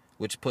game,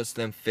 which puts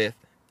them 5th.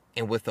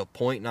 And with a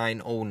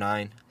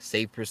 .909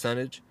 save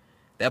percentage,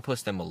 that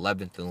puts them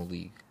 11th in the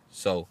league.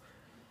 So,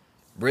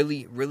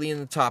 really in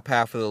the top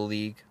half of the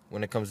league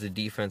when it comes to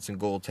defense and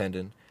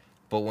goaltending.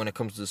 But when it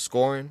comes to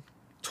scoring,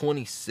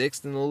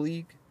 26th in the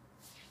league,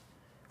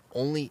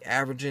 only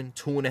averaging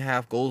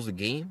 2.5 goals a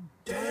game.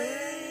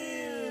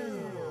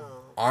 Damn!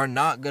 Are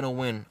not going to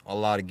win a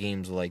lot of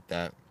games like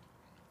that.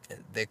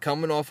 They're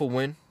coming off a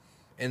win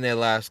in their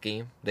last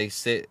game. They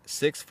sit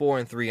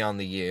 6-4-3 on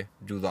the year,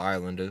 do the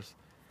Islanders,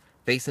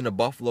 facing a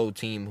Buffalo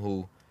team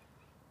who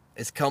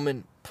is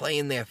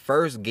playing their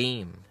first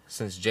game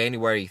since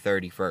January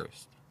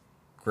 31st.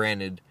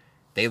 Granted,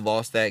 they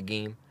lost that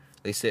game.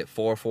 They sit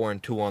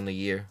 4-4-2 on the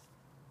year,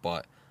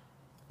 but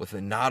with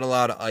not a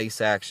lot of ice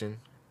action,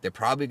 they're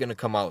probably going to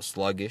come out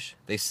sluggish.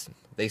 They sit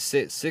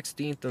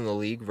 16th in the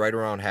league, right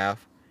around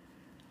half,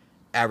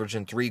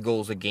 averaging 3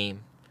 goals a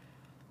game.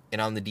 And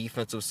on the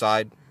defensive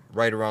side,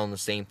 right around the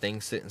same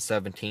thing, sitting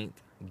 17th,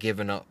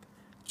 giving up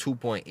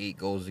 2.8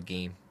 goals a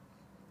game.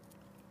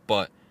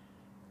 But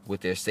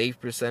with their save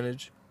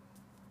percentage,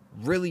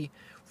 really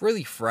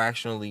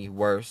fractionally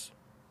worse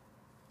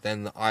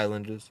than the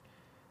Islanders,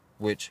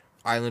 which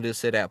Islanders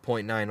sit at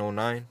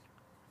 .909,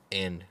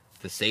 and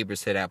the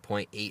Sabres sit at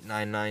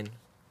 .899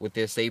 with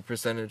their save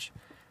percentage.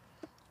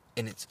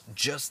 And it's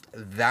just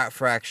that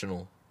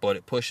fractional, but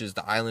it pushes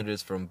the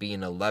Islanders from being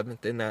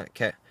 11th in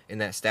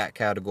that stat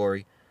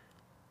category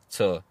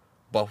to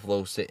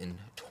Buffalo sitting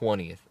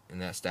 20th in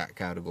that stat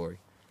category.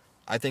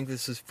 I think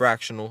this is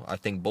fractional. I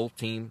think both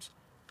teams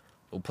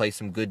will play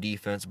some good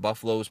defense.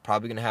 Buffalo is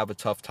probably going to have a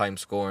tough time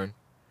scoring.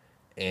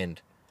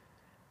 And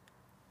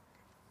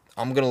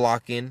I'm going to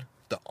lock in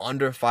the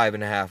under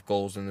 5.5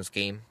 goals in this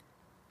game.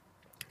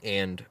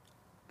 And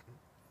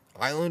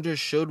Islanders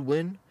should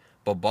win,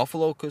 but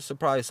Buffalo could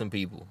surprise some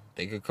people.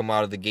 They could come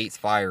out of the gates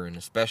firing,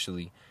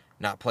 especially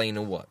not playing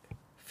in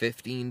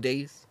 15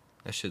 days?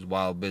 That's just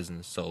wild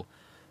business. So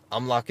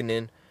I'm locking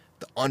in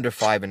the under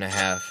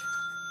 5.5.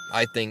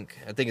 I think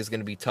it's going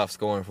to be tough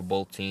scoring for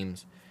both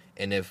teams.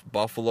 And if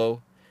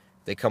Buffalo,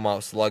 they come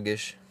out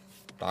sluggish,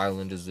 the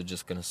Islanders are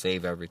just going to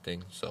save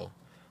everything. So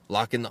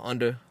lock in the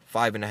under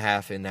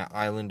 5.5 in that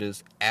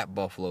Islanders at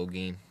Buffalo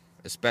game,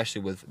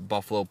 especially with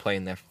Buffalo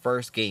playing their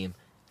first game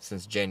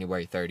since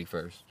January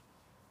 31st.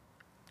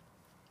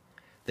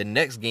 The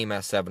next game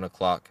at 7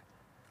 o'clock,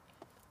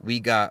 we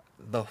got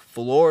the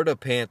Florida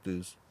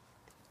Panthers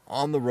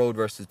on the road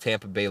versus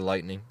Tampa Bay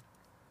Lightning.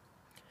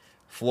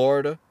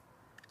 Florida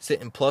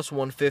sitting plus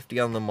 150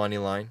 on the money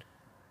line,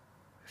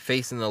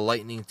 facing the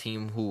Lightning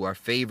team who are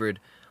favored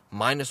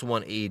minus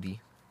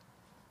 180.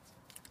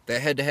 Their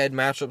head-to-head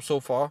matchup so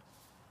far,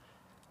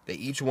 they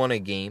each won a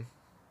game.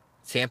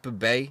 Tampa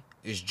Bay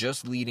is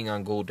just leading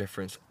on goal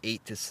difference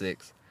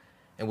 8-6.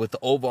 And with the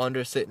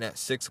over-under sitting at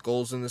 6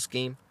 goals in this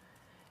game,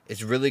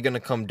 it's really going to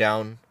come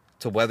down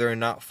to whether or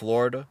not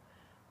Florida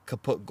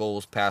could put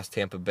goals past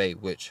Tampa Bay,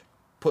 which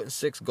putting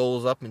 6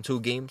 goals up in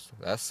 2 games,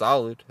 that's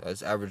solid.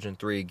 That's averaging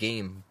 3 a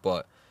game,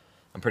 but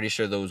I'm pretty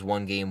sure there was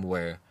one game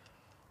where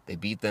they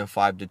beat them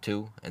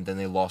 5-2, and then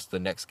they lost the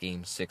next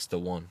game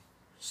 6-1.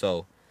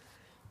 So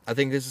I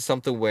think this is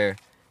something where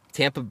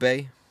Tampa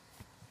Bay,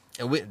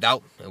 and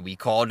we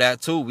called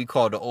that too. We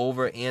called the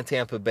over and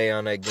Tampa Bay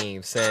on that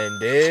game.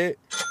 Send it.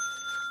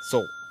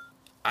 So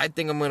I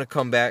think I'm going to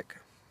come back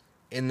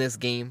in this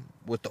game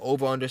with the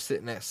over-under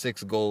sitting at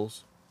 6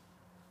 goals.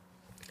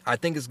 I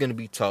think it's going to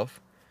be tough.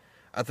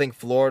 I think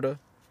Florida,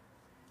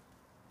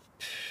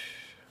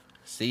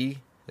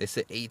 they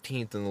sit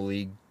 18th in the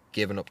league,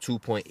 giving up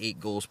 2.8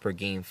 goals per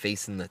game,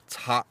 facing the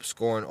top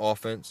scoring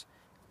offense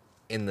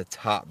in the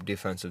top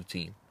defensive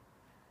team.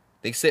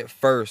 They sit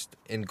first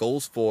in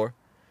goals for,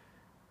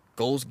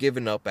 goals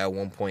given up at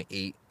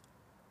 1.8,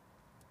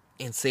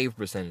 and save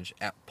percentage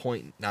at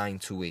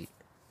 .928.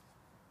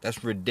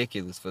 That's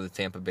ridiculous for the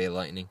Tampa Bay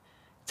Lightning.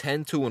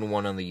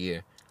 10-2-1 on the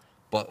year.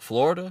 But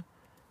Florida,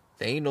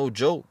 they ain't no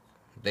joke.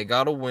 They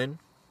got to win.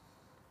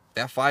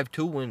 That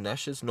 5-2 win,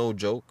 that's just no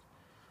joke.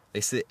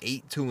 They sit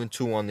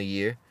 8-2-2 on the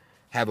year,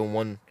 having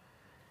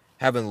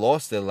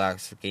lost their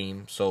last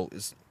game. So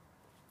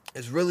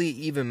it's really an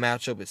even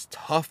matchup. It's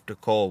tough to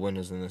call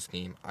winners in this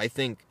game. I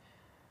think,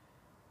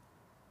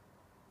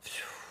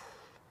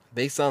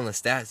 based on the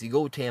stats, you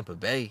go Tampa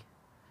Bay.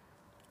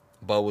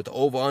 But with the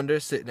over-under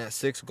sitting at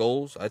 6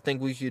 goals, I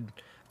think we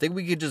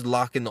could just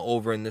lock in the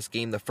over in this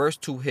game. The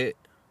first 2 hit,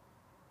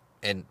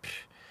 and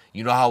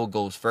you know how it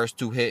goes. First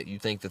 2 hit, you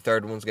think the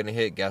third one's going to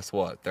hit. Guess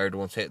what? Third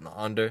one's hitting the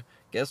under.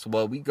 Guess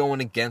what? We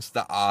going against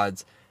the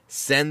odds.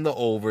 Send the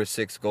over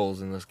 6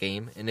 goals in this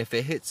game. And if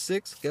it hits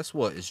 6, guess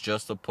what? It's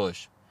just a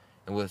push.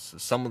 And with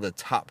some of the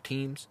top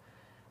teams,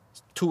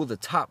 2 of the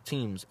top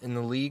teams in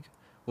the league,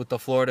 with the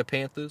Florida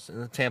Panthers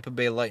and the Tampa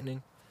Bay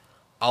Lightning,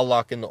 I'll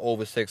lock in the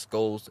over 6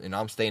 goals, and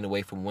I'm staying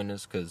away from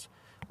winners because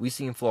we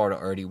seen Florida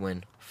already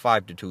win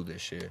 5-2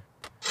 this year.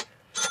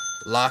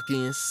 Lock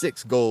in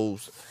 6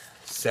 goals.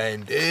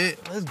 Send it.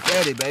 Let's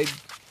get it, baby.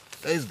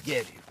 Let's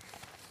get it.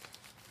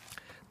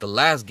 The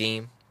last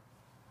game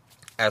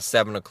at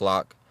 7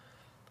 o'clock,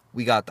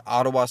 we got the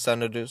Ottawa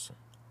Senators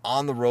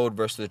on the road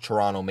versus the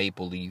Toronto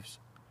Maple Leafs.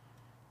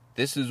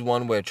 This is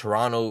one where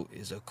Toronto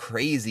is a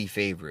crazy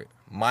favorite.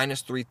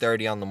 Minus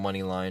 330 on the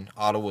money line.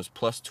 Ottawa's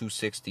plus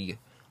 260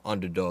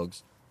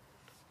 underdogs.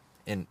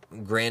 And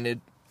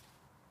granted,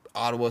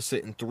 Ottawa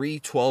sitting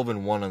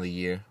 3-12-1 on the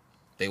year.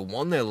 They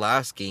won their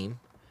last game,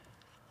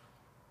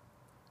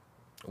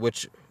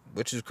 which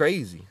is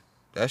crazy.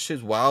 That's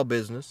just wild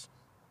business.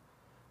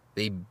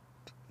 They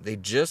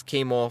just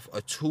came off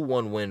a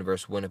 2-1 win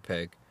versus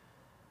Winnipeg,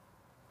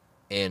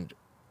 and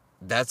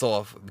that's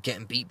off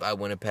getting beat by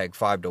Winnipeg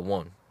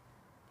 5-1.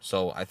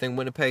 So I think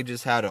Winnipeg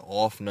just had an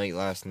off night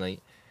last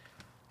night.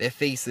 They're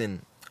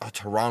facing a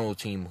Toronto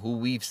team who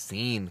we've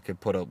seen could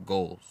put up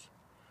goals.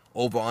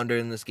 Over-under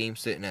in this game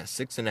sitting at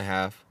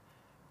 6.5.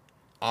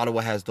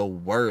 Ottawa has the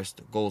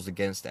worst goals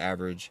against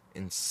average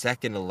and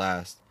second to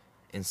last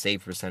in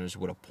save percentage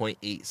with a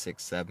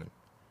 .867.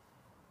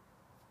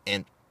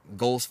 And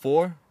goals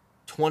for,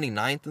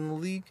 29th in the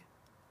league.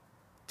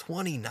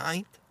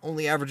 29th?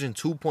 Only averaging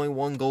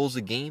 2.1 goals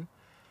a game.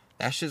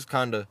 That's just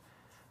kind of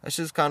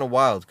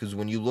wild, because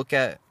when you look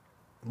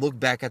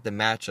back at the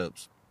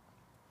matchups,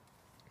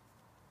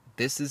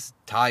 this is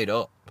tied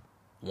up.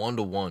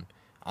 1-1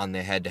 on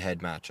their head-to-head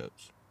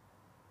matchups.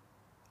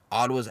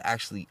 Ottawa's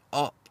actually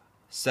up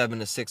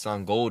 7-6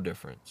 on goal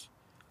difference.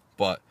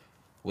 But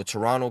with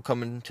Toronto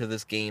coming into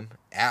this game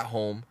at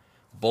home,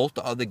 both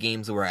the other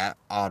games were at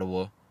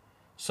Ottawa.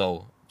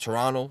 So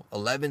Toronto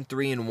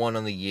 11-3-1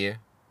 on the year.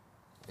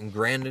 And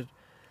granted,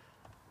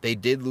 they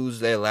did lose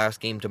their last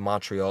game to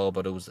Montreal,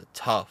 but it was a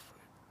tough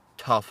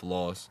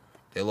loss.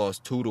 They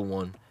lost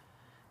 2-1.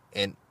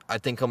 And I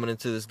think coming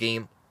into this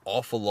game,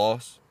 awful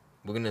loss.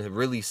 We're going to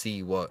really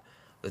see what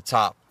the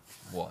top,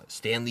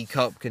 Stanley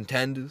Cup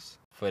contenders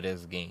for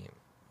this game.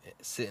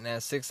 Sitting at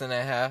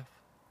 6.5,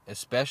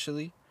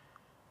 especially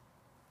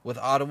with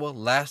Ottawa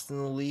last in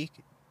the league,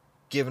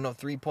 giving up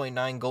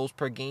 3.9 goals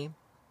per game,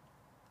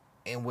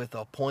 and with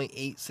a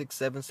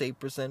 .867 save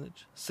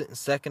percentage, sitting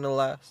second to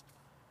last,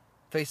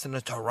 facing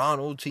a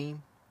Toronto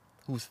team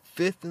who's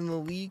 5th in the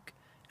league,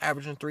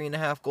 averaging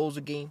 3.5 goals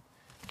a game.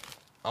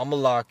 I'm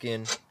going to lock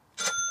in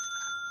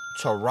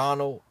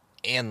Toronto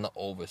and the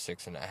over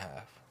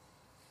 6.5.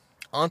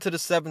 On to the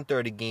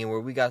 7:30 game where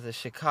we got the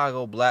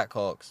Chicago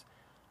Blackhawks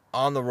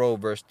on the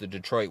road versus the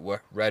Detroit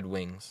Red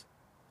Wings.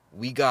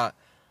 We got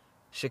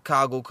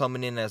Chicago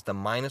coming in as the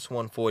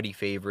 -140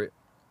 favorite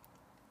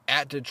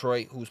at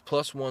Detroit, who's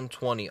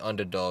 +120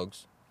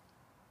 underdogs.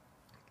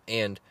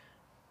 And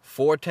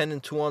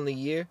 4-10-2 on the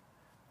year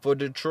for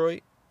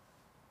Detroit.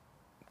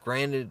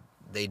 Granted,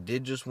 they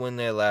did just win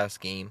their last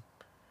game,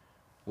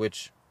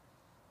 which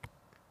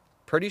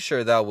pretty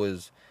sure that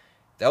was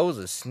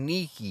a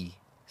sneaky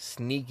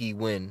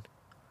win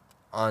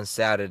on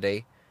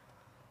Saturday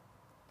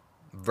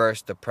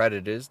versus the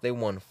Predators. They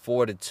won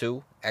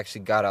 4-2.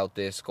 Actually got out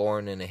there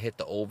scoring and it hit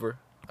the over.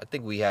 I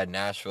think we had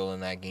Nashville in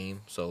that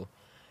game, so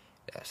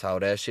that's how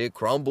that shit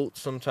crumbled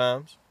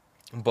sometimes.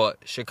 But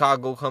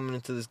Chicago coming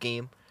into this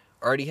game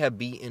already have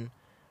beaten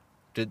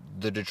the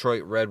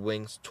Detroit Red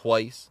Wings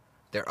twice.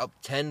 They're up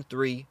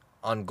 10-3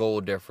 on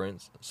goal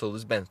difference. So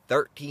there's been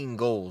 13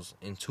 goals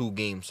in 2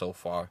 games so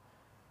far.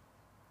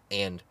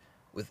 And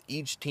with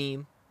each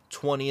team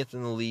 20th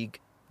in the league,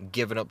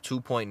 giving up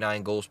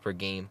 2.9 goals per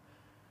game,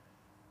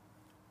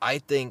 I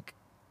think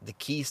the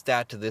key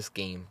stat to this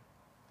game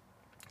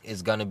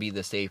is going to be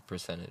the save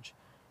percentage.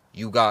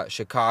 You got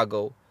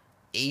Chicago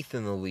 8th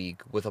in the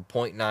league with a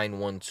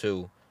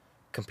 .912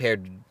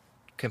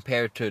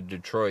 compared to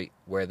Detroit,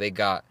 where they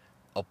got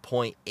a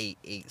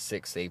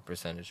 .886 save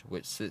percentage,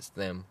 which sits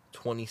them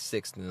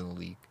 26th in the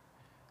league.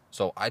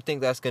 So I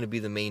think that's going to be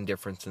the main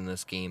difference in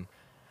this game.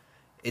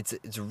 It's a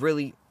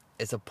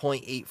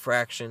 .8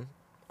 fraction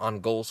on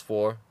goals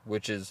for,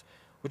 which is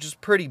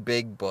pretty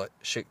big, but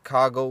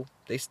Chicago,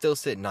 they still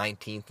sit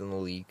 19th in the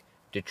league.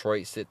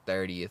 Detroit sit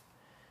 30th,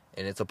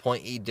 and it's a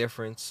 .8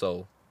 difference.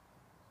 So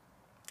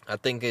I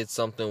think it's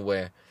something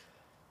where,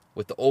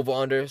 with the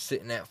over-under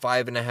sitting at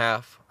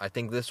 5.5, I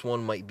think this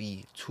one might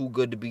be too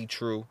good to be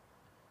true,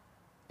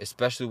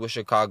 especially with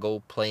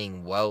Chicago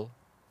playing well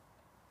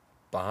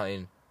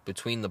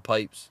between the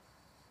pipes.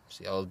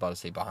 See, I was about to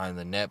say behind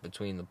the net,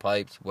 between the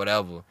pipes,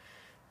 whatever.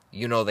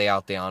 You know they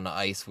out there on the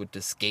ice with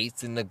the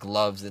skates and the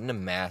gloves and the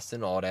masks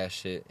and all that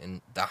shit.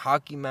 And the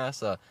hockey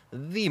masks are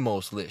the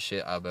most lit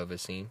shit I've ever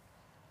seen.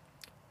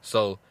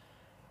 So,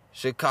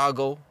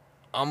 Chicago,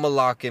 I'm going to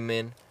lock him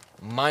in.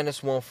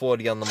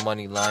 -140 on the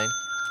money line.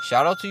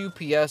 Shout out to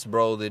UPS,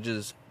 bro. They're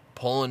just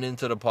pulling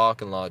into the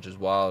parking lot, just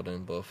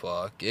wilding. But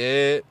fuck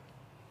it.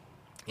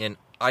 And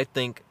I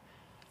think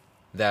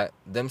that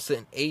them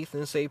sitting 8th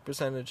in save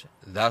percentage,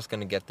 that's going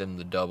to get them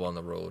the dub on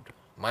the road.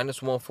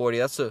 -140,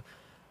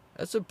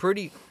 that's a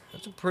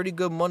pretty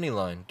good money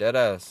line, dead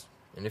ass.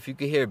 And if you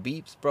can hear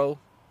beeps, bro,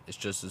 it's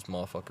just this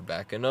motherfucker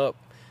backing up.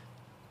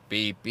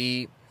 Beep,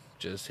 beep.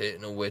 Just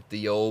hitting it with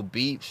the old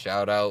beep.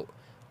 Shout out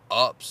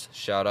Ups.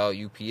 Shout out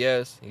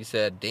UPS. He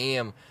said,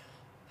 damn,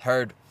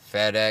 heard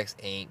FedEx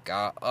ain't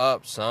got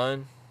up,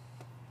 son.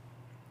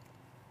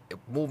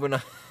 Moving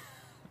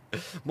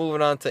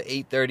on to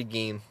 8:30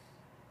 game.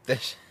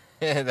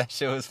 That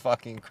shit was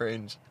fucking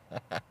cringe.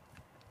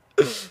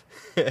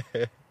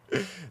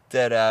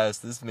 Dead ass.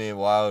 This man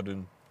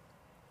wildin'.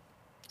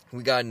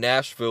 We got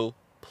Nashville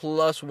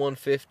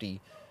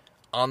 +150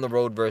 on the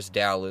road versus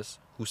Dallas,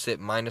 who sit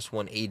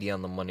 -180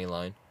 on the money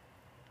line.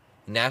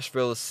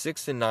 Nashville is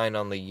 6-9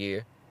 on the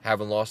year,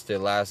 having lost their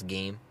last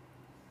game.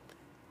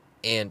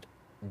 And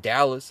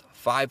Dallas,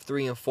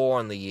 5-3-4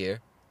 on the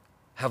year,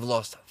 have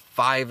lost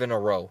 5 in a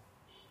row.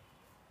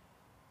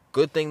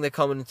 Good thing they're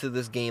coming into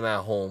this game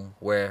at home,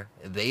 where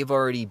they've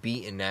already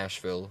beaten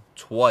Nashville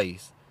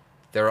twice.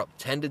 They're up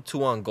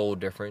 10-2 on goal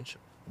difference,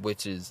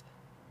 which is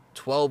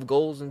 12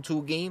 goals in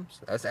 2 games.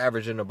 That's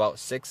averaging about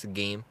 6 a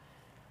game.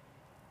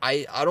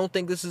 I don't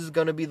think this is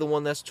going to be the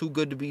one that's too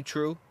good to be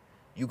true.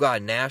 You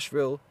got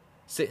Nashville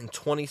sitting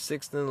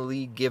 26th in the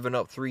league, giving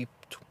up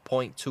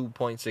 3.2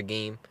 points a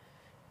game,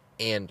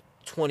 and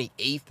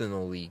 28th in the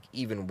league,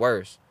 even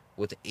worse,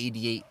 with an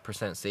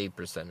 88% save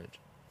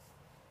percentage.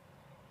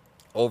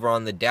 Over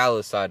on the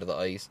Dallas side of the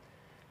ice,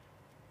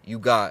 you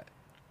got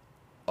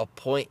a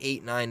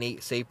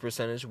 .898 save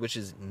percentage, which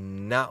is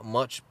not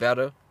much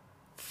better,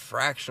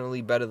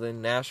 fractionally better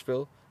than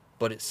Nashville,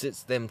 but it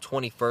sits them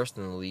 21st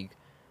in the league,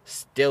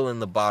 still in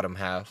the bottom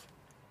half.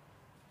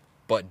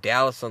 But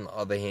Dallas, on the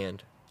other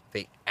hand,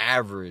 they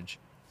average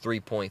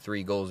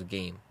 3.3 goals a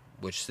game,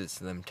 which sits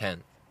them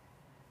 10th.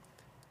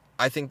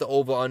 I think the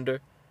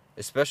over-under,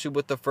 especially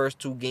with the first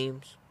 2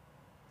 games,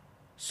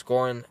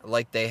 scoring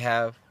like they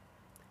have,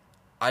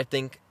 I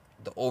think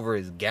the over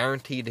is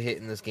guaranteed to hit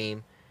in this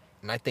game.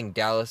 And I think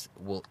Dallas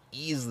will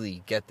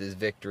easily get this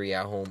victory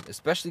at home,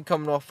 especially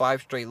coming off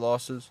 5 straight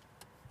losses.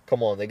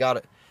 Come on, they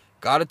gotta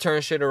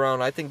turn shit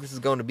around. I think this is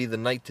going to be the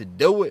night to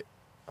do it.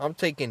 I'm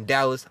taking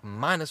Dallas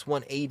minus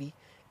 180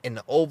 and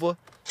the over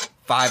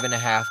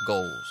 5.5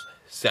 goals.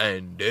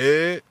 Send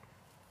it.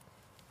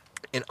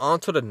 And on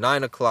to the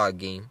 9 o'clock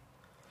game,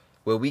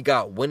 where we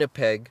got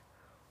Winnipeg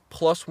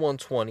plus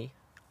 120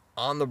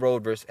 on the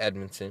road versus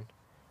Edmonton.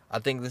 I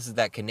think this is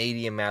that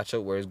Canadian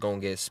matchup where it's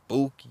going to get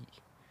spooky.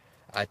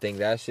 I think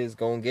that shit's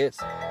going to get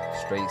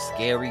straight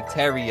scary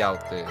Terry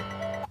out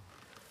there.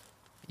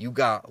 You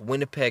got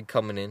Winnipeg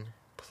coming in,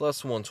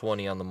 plus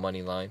 120 on the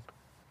money line,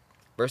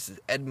 versus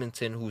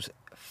Edmonton, who's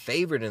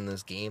favored in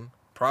this game,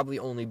 probably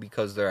only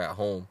because they're at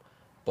home,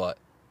 but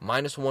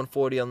minus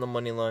 140 on the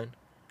money line.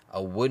 I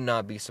would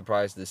not be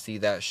surprised to see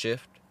that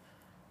shift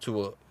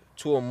to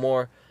a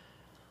more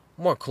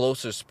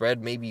closer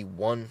spread, maybe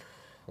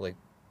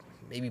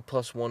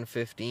plus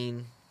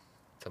 115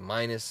 to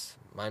minus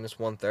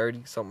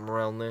 130, something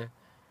around there.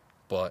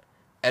 But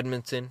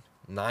Edmonton,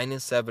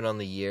 9-7 on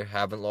the year,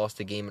 haven't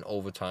lost a game in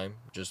overtime.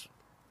 Just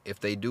if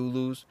they do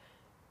lose,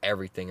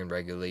 everything in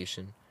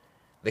regulation.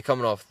 They're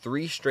coming off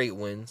 3 straight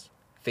wins,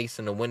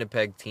 facing a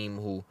Winnipeg team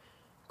who,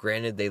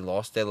 granted, they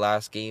lost their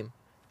last game,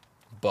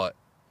 but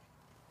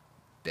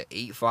they're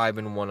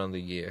 8-5-1 on the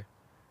year.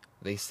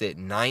 They sit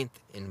 9th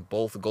in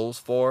both goals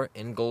for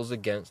and goals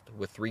against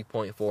with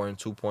 3.4 and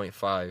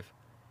 2.5,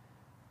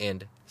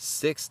 and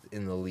 6th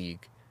in the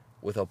league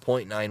with a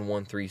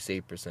 .913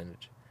 save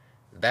percentage.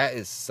 That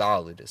is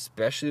solid,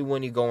 especially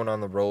when you're going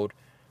on the road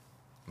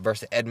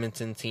versus the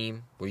Edmonton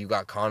team where you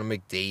got Connor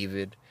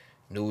McDavid,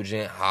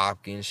 Nugent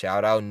Hopkins,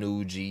 shout out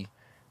Nugie.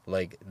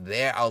 Like,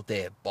 they're out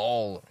there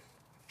balling.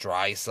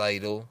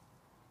 Draisaitl,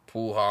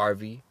 Poole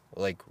Harvey,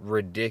 like,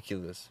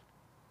 ridiculous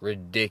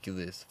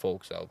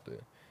folks out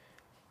there,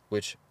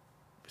 which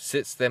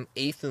sits them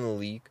 8th in the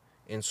league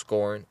in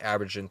scoring,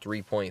 averaging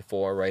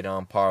 3.4, right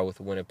on par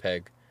with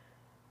Winnipeg.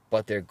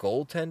 But their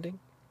goaltending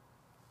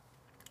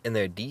and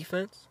their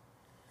defense,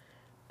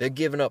 they're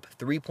giving up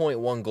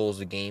 3.1 goals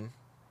a game,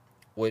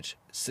 which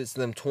sits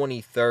them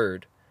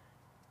 23rd.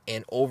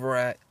 And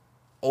over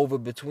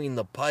between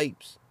the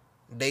pipes,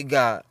 they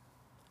got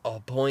a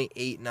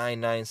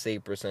 .899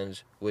 save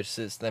percentage, which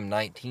sits them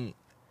 19th.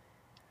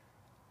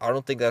 I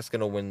don't think that's going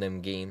to win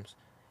them games.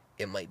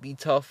 It might be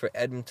tough for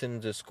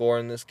Edmonton to score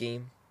in this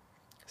game.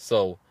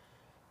 So,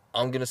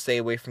 I'm going to stay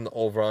away from the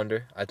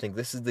over-under. I think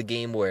this is the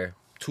game where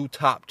 2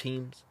 top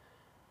teams,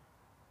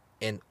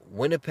 and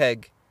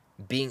Winnipeg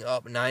being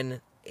up 9-8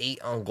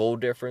 on goal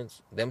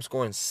difference, them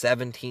scoring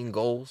 17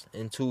 goals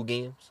in 2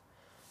 games,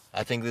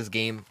 I think this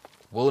game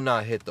will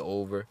not hit the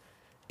over.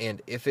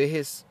 And if it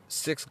hits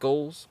 6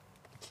 goals,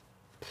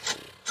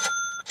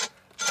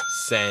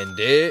 send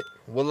it.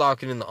 We're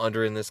locking in the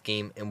under in this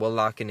game, and we're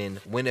locking in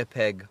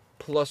Winnipeg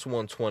plus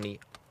 120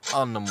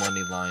 on the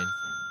money line.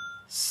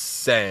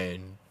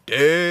 Send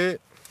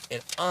it.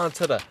 And on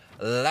to the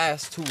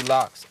last 2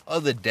 locks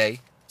of the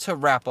day to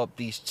wrap up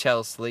these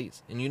Chell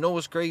slates. And you know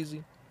what's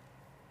crazy?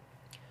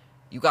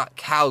 You got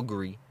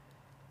Calgary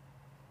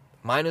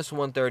minus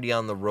 130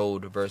 on the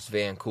road versus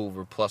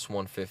Vancouver plus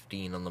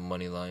 115 on the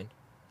money line.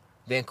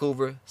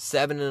 Vancouver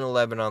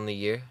 7-11 on the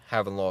year,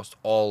 having lost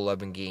all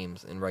 11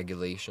 games in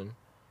regulation.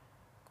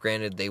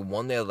 Granted, they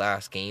won their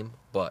last game,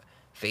 but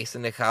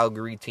facing the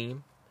Calgary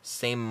team,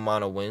 same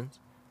amount of wins,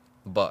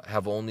 but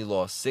have only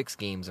lost 6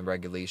 games in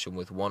regulation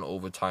with 1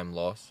 overtime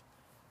loss.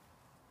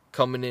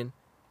 Coming in,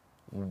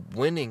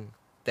 winning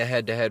the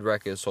head-to-head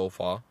record so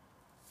far.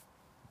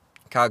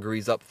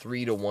 Calgary's up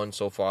 3-1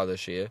 so far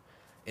this year,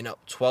 and up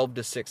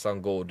 12-6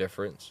 on goal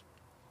difference.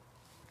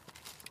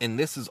 And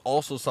this is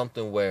also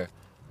something where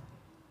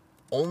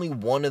only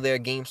one of their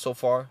games so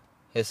far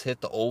has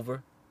hit the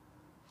over.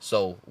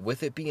 So,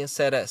 with it being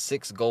set at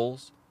 6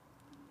 goals,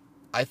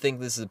 I think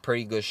this is a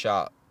pretty good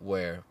shot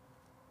where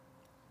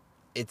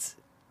it's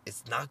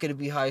not going to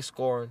be high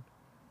scoring,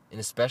 and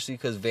especially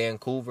because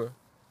Vancouver,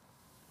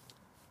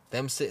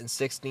 them sitting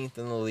 16th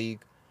in the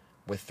league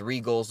with 3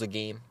 goals a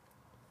game,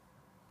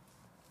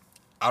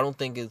 I don't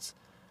think it's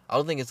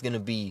going to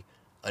be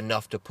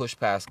enough to push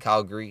past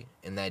Calgary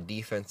in that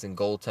defense and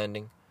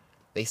goaltending.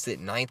 They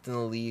sit 9th in the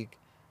league,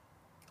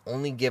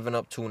 only giving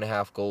up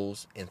 2.5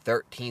 goals, and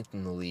 13th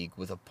in the league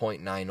with a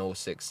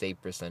 .906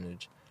 save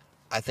percentage.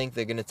 I think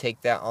they're going to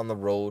take that on the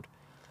road.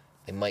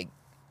 They might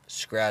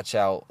scratch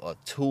out a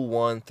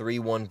 2-1,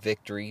 3-1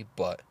 victory,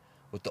 but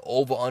with the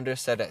over-under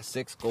set at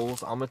 6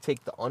 goals, I'm going to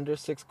take the under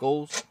 6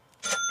 goals,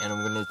 and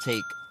I'm going to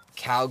take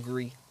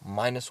Calgary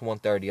minus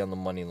 130 on the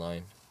money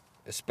line,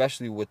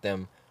 especially with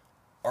them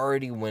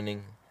already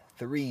winning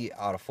 3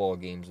 out of 4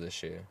 games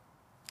this year.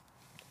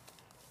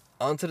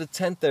 On to the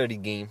 10:30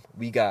 game,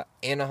 we got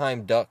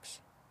Anaheim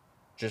Ducks,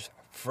 just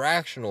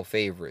fractional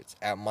favorites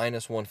at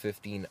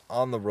 -115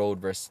 on the road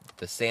versus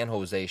the San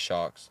Jose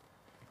Sharks,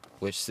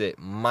 which sit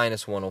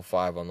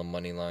 -105 on the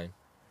money line.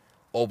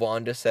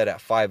 Over-under set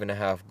at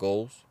 5.5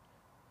 goals.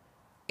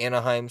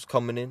 Anaheim's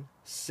coming in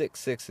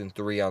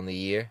 6-3 on the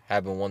year,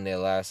 having won their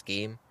last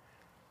game,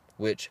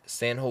 which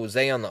San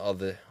Jose on the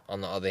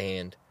other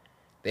hand,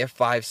 they're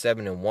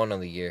 5-7-1 on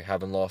the year,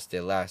 having lost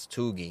their last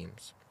 2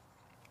 games.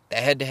 The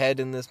head-to-head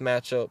in this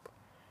matchup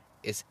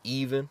is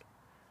even.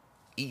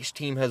 Each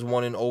team has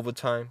won in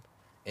overtime,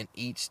 and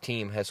each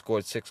team has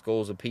scored 6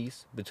 goals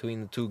apiece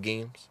between the 2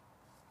 games.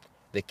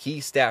 The key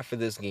stat for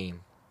this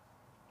game,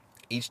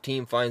 each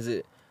team finds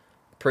it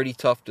pretty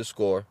tough to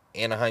score.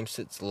 Anaheim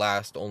sits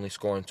last, only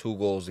scoring 2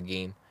 goals a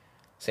game.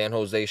 San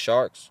Jose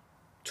Sharks,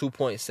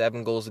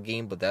 2.7 goals a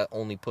game, but that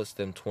only puts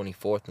them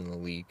 24th in the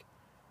league.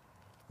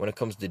 When it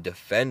comes to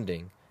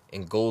defending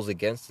and goals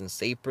against and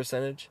save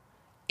percentage,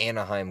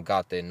 Anaheim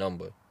got their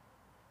number.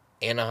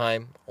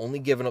 Anaheim, only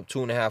giving up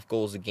 2.5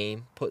 goals a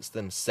game, puts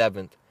them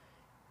 7th,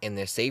 and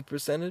their save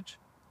percentage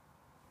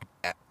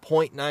at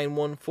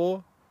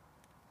 .914,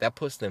 that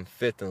puts them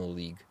 5th in the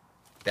league.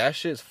 That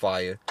shit's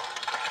fire.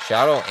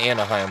 Shout out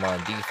Anaheim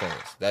on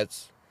defense.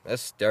 That's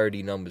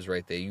sturdy numbers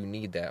right there. You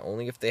need that.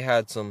 Only if they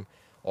had some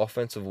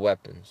offensive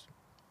weapons.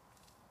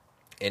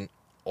 And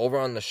over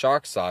on the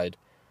Sharks side,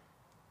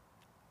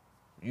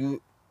 you're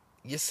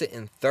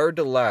sitting 3rd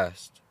to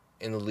last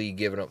in the league,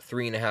 giving up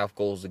 3.5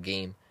 goals a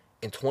game,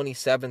 and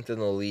 27th in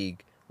the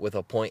league with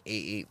a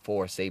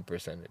 .884 save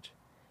percentage.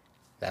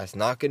 That's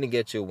not going to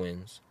get you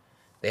wins.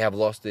 They have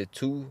lost their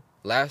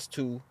last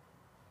two,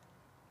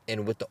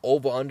 and with the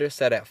over-under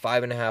set at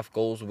 5.5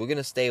 goals, we're going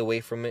to stay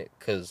away from it,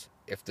 because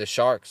if the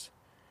Sharks,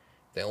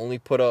 they only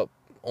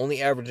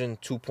averaging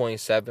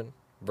 2.7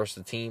 versus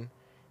a team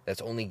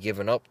that's only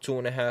giving up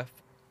 2.5,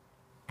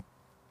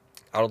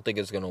 I don't think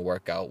it's going to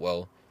work out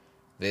well.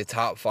 They're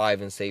top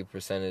 5 in save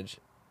percentage.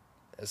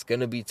 It's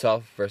going to be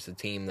tough versus a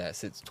team that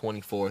sits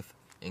 24th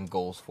in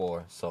goals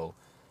for. So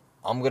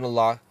I'm going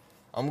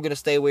to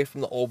stay away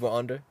from the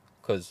over-under,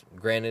 because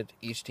granted,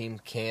 each team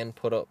can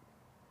put up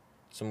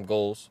some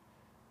goals,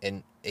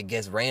 and it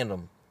gets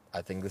random.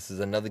 I think this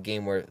is another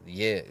game where,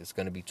 it's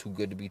going to be too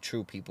good to be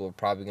true. People are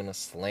probably going to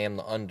slam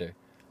the under.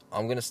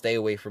 I'm going to stay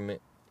away from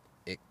it.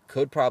 It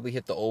could probably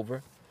hit the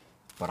over,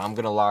 but I'm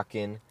going to lock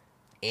in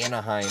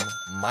Anaheim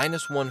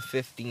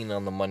 -115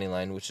 on the money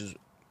line, which is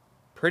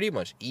pretty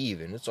much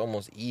even. It's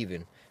almost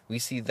even. We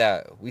see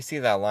that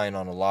line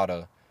on a lot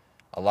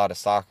of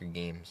soccer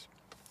games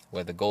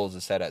where the goals are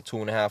set at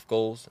 2.5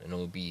 goals, and it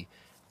will be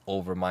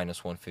over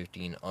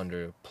 -115,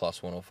 under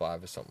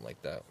 +105 or something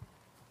like that.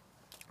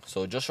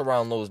 So just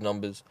around those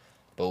numbers,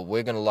 but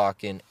we're gonna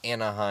lock in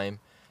Anaheim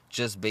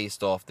just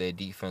based off their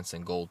defense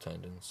and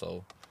goaltending.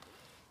 So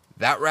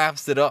that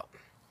wraps it up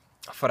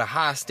for the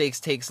high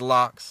stakes takes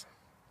locks,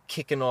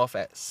 kicking off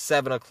at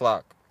 7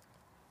 o'clock.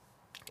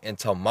 And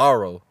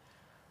tomorrow,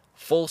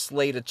 full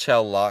slate of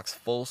Chell locks,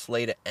 full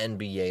slate of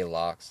NBA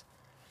locks,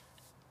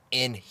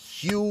 and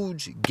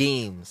huge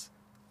games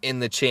in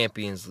the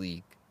Champions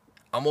League.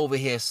 I'm over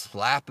here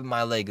slapping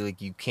my leg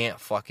like you can't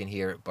fucking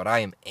hear it, but I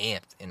am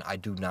amped, and I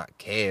do not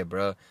care,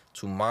 bro.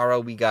 Tomorrow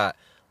we got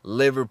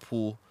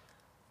Liverpool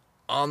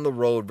on the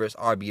road versus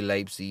RB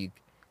Leipzig,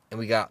 and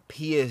we got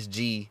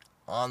PSG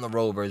on the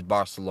road versus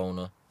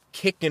Barcelona,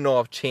 kicking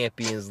off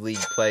Champions League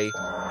play.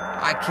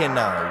 I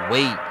cannot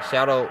wait.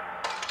 Shout out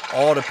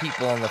all the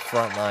people on the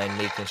front line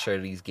making sure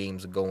these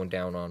games are going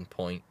down on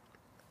point.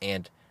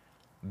 And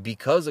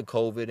because of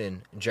COVID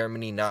and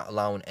Germany not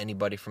allowing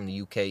anybody from the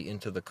UK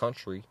into the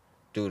country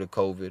due to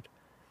COVID,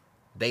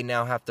 they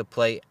now have to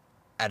play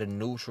at a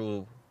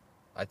neutral,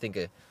 I think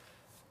a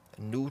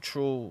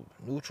neutral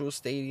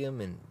stadium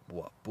in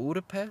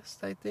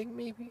Budapest, I think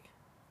maybe.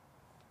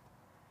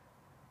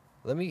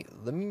 Let me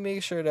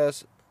make sure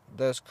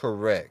that's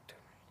correct,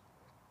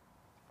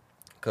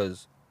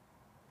 because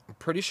I'm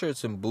pretty sure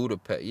it's in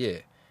Budapest. Yeah,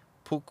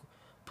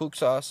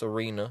 Puskás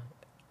Arena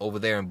over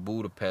there in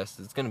Budapest.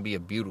 It's gonna be a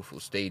beautiful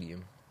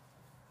stadium,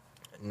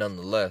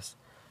 nonetheless.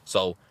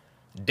 So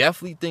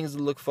definitely things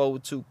to look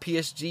forward to.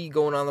 PSG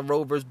going on the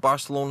road versus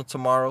Barcelona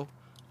tomorrow.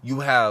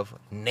 You have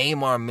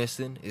Neymar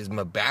missing. Is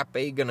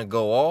Mbappe gonna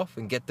go off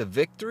and get the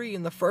victory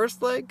in the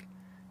first leg?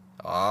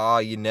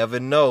 You never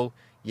know.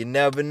 You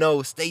never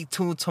know. Stay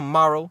tuned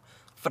tomorrow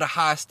for the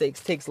high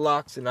stakes takes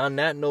locks. And on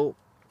that note,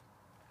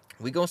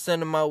 we gonna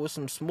send them out with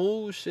some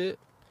smooth shit.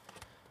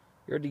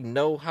 You already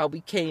know how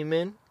we came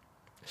in.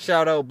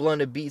 Shout out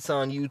Blunted Beats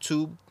on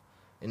YouTube.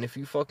 And if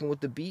you fucking with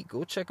the beat,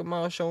 go check them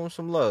out, show them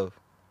some love.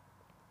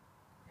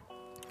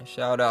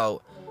 Shout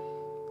out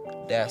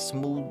that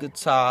smooth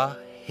guitar,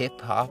 hip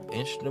hop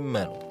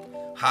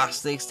instrumental. High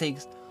stakes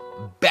takes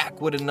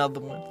back with another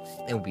one.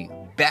 And we'll be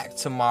back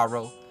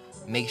tomorrow.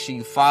 Make sure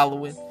you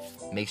following.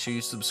 Make sure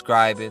you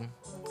subscribing.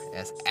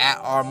 That's at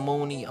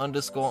 @rmooney__ on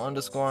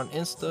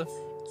Insta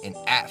and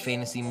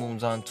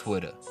 @FantasyMoons on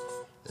Twitter.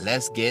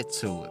 Let's get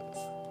to it.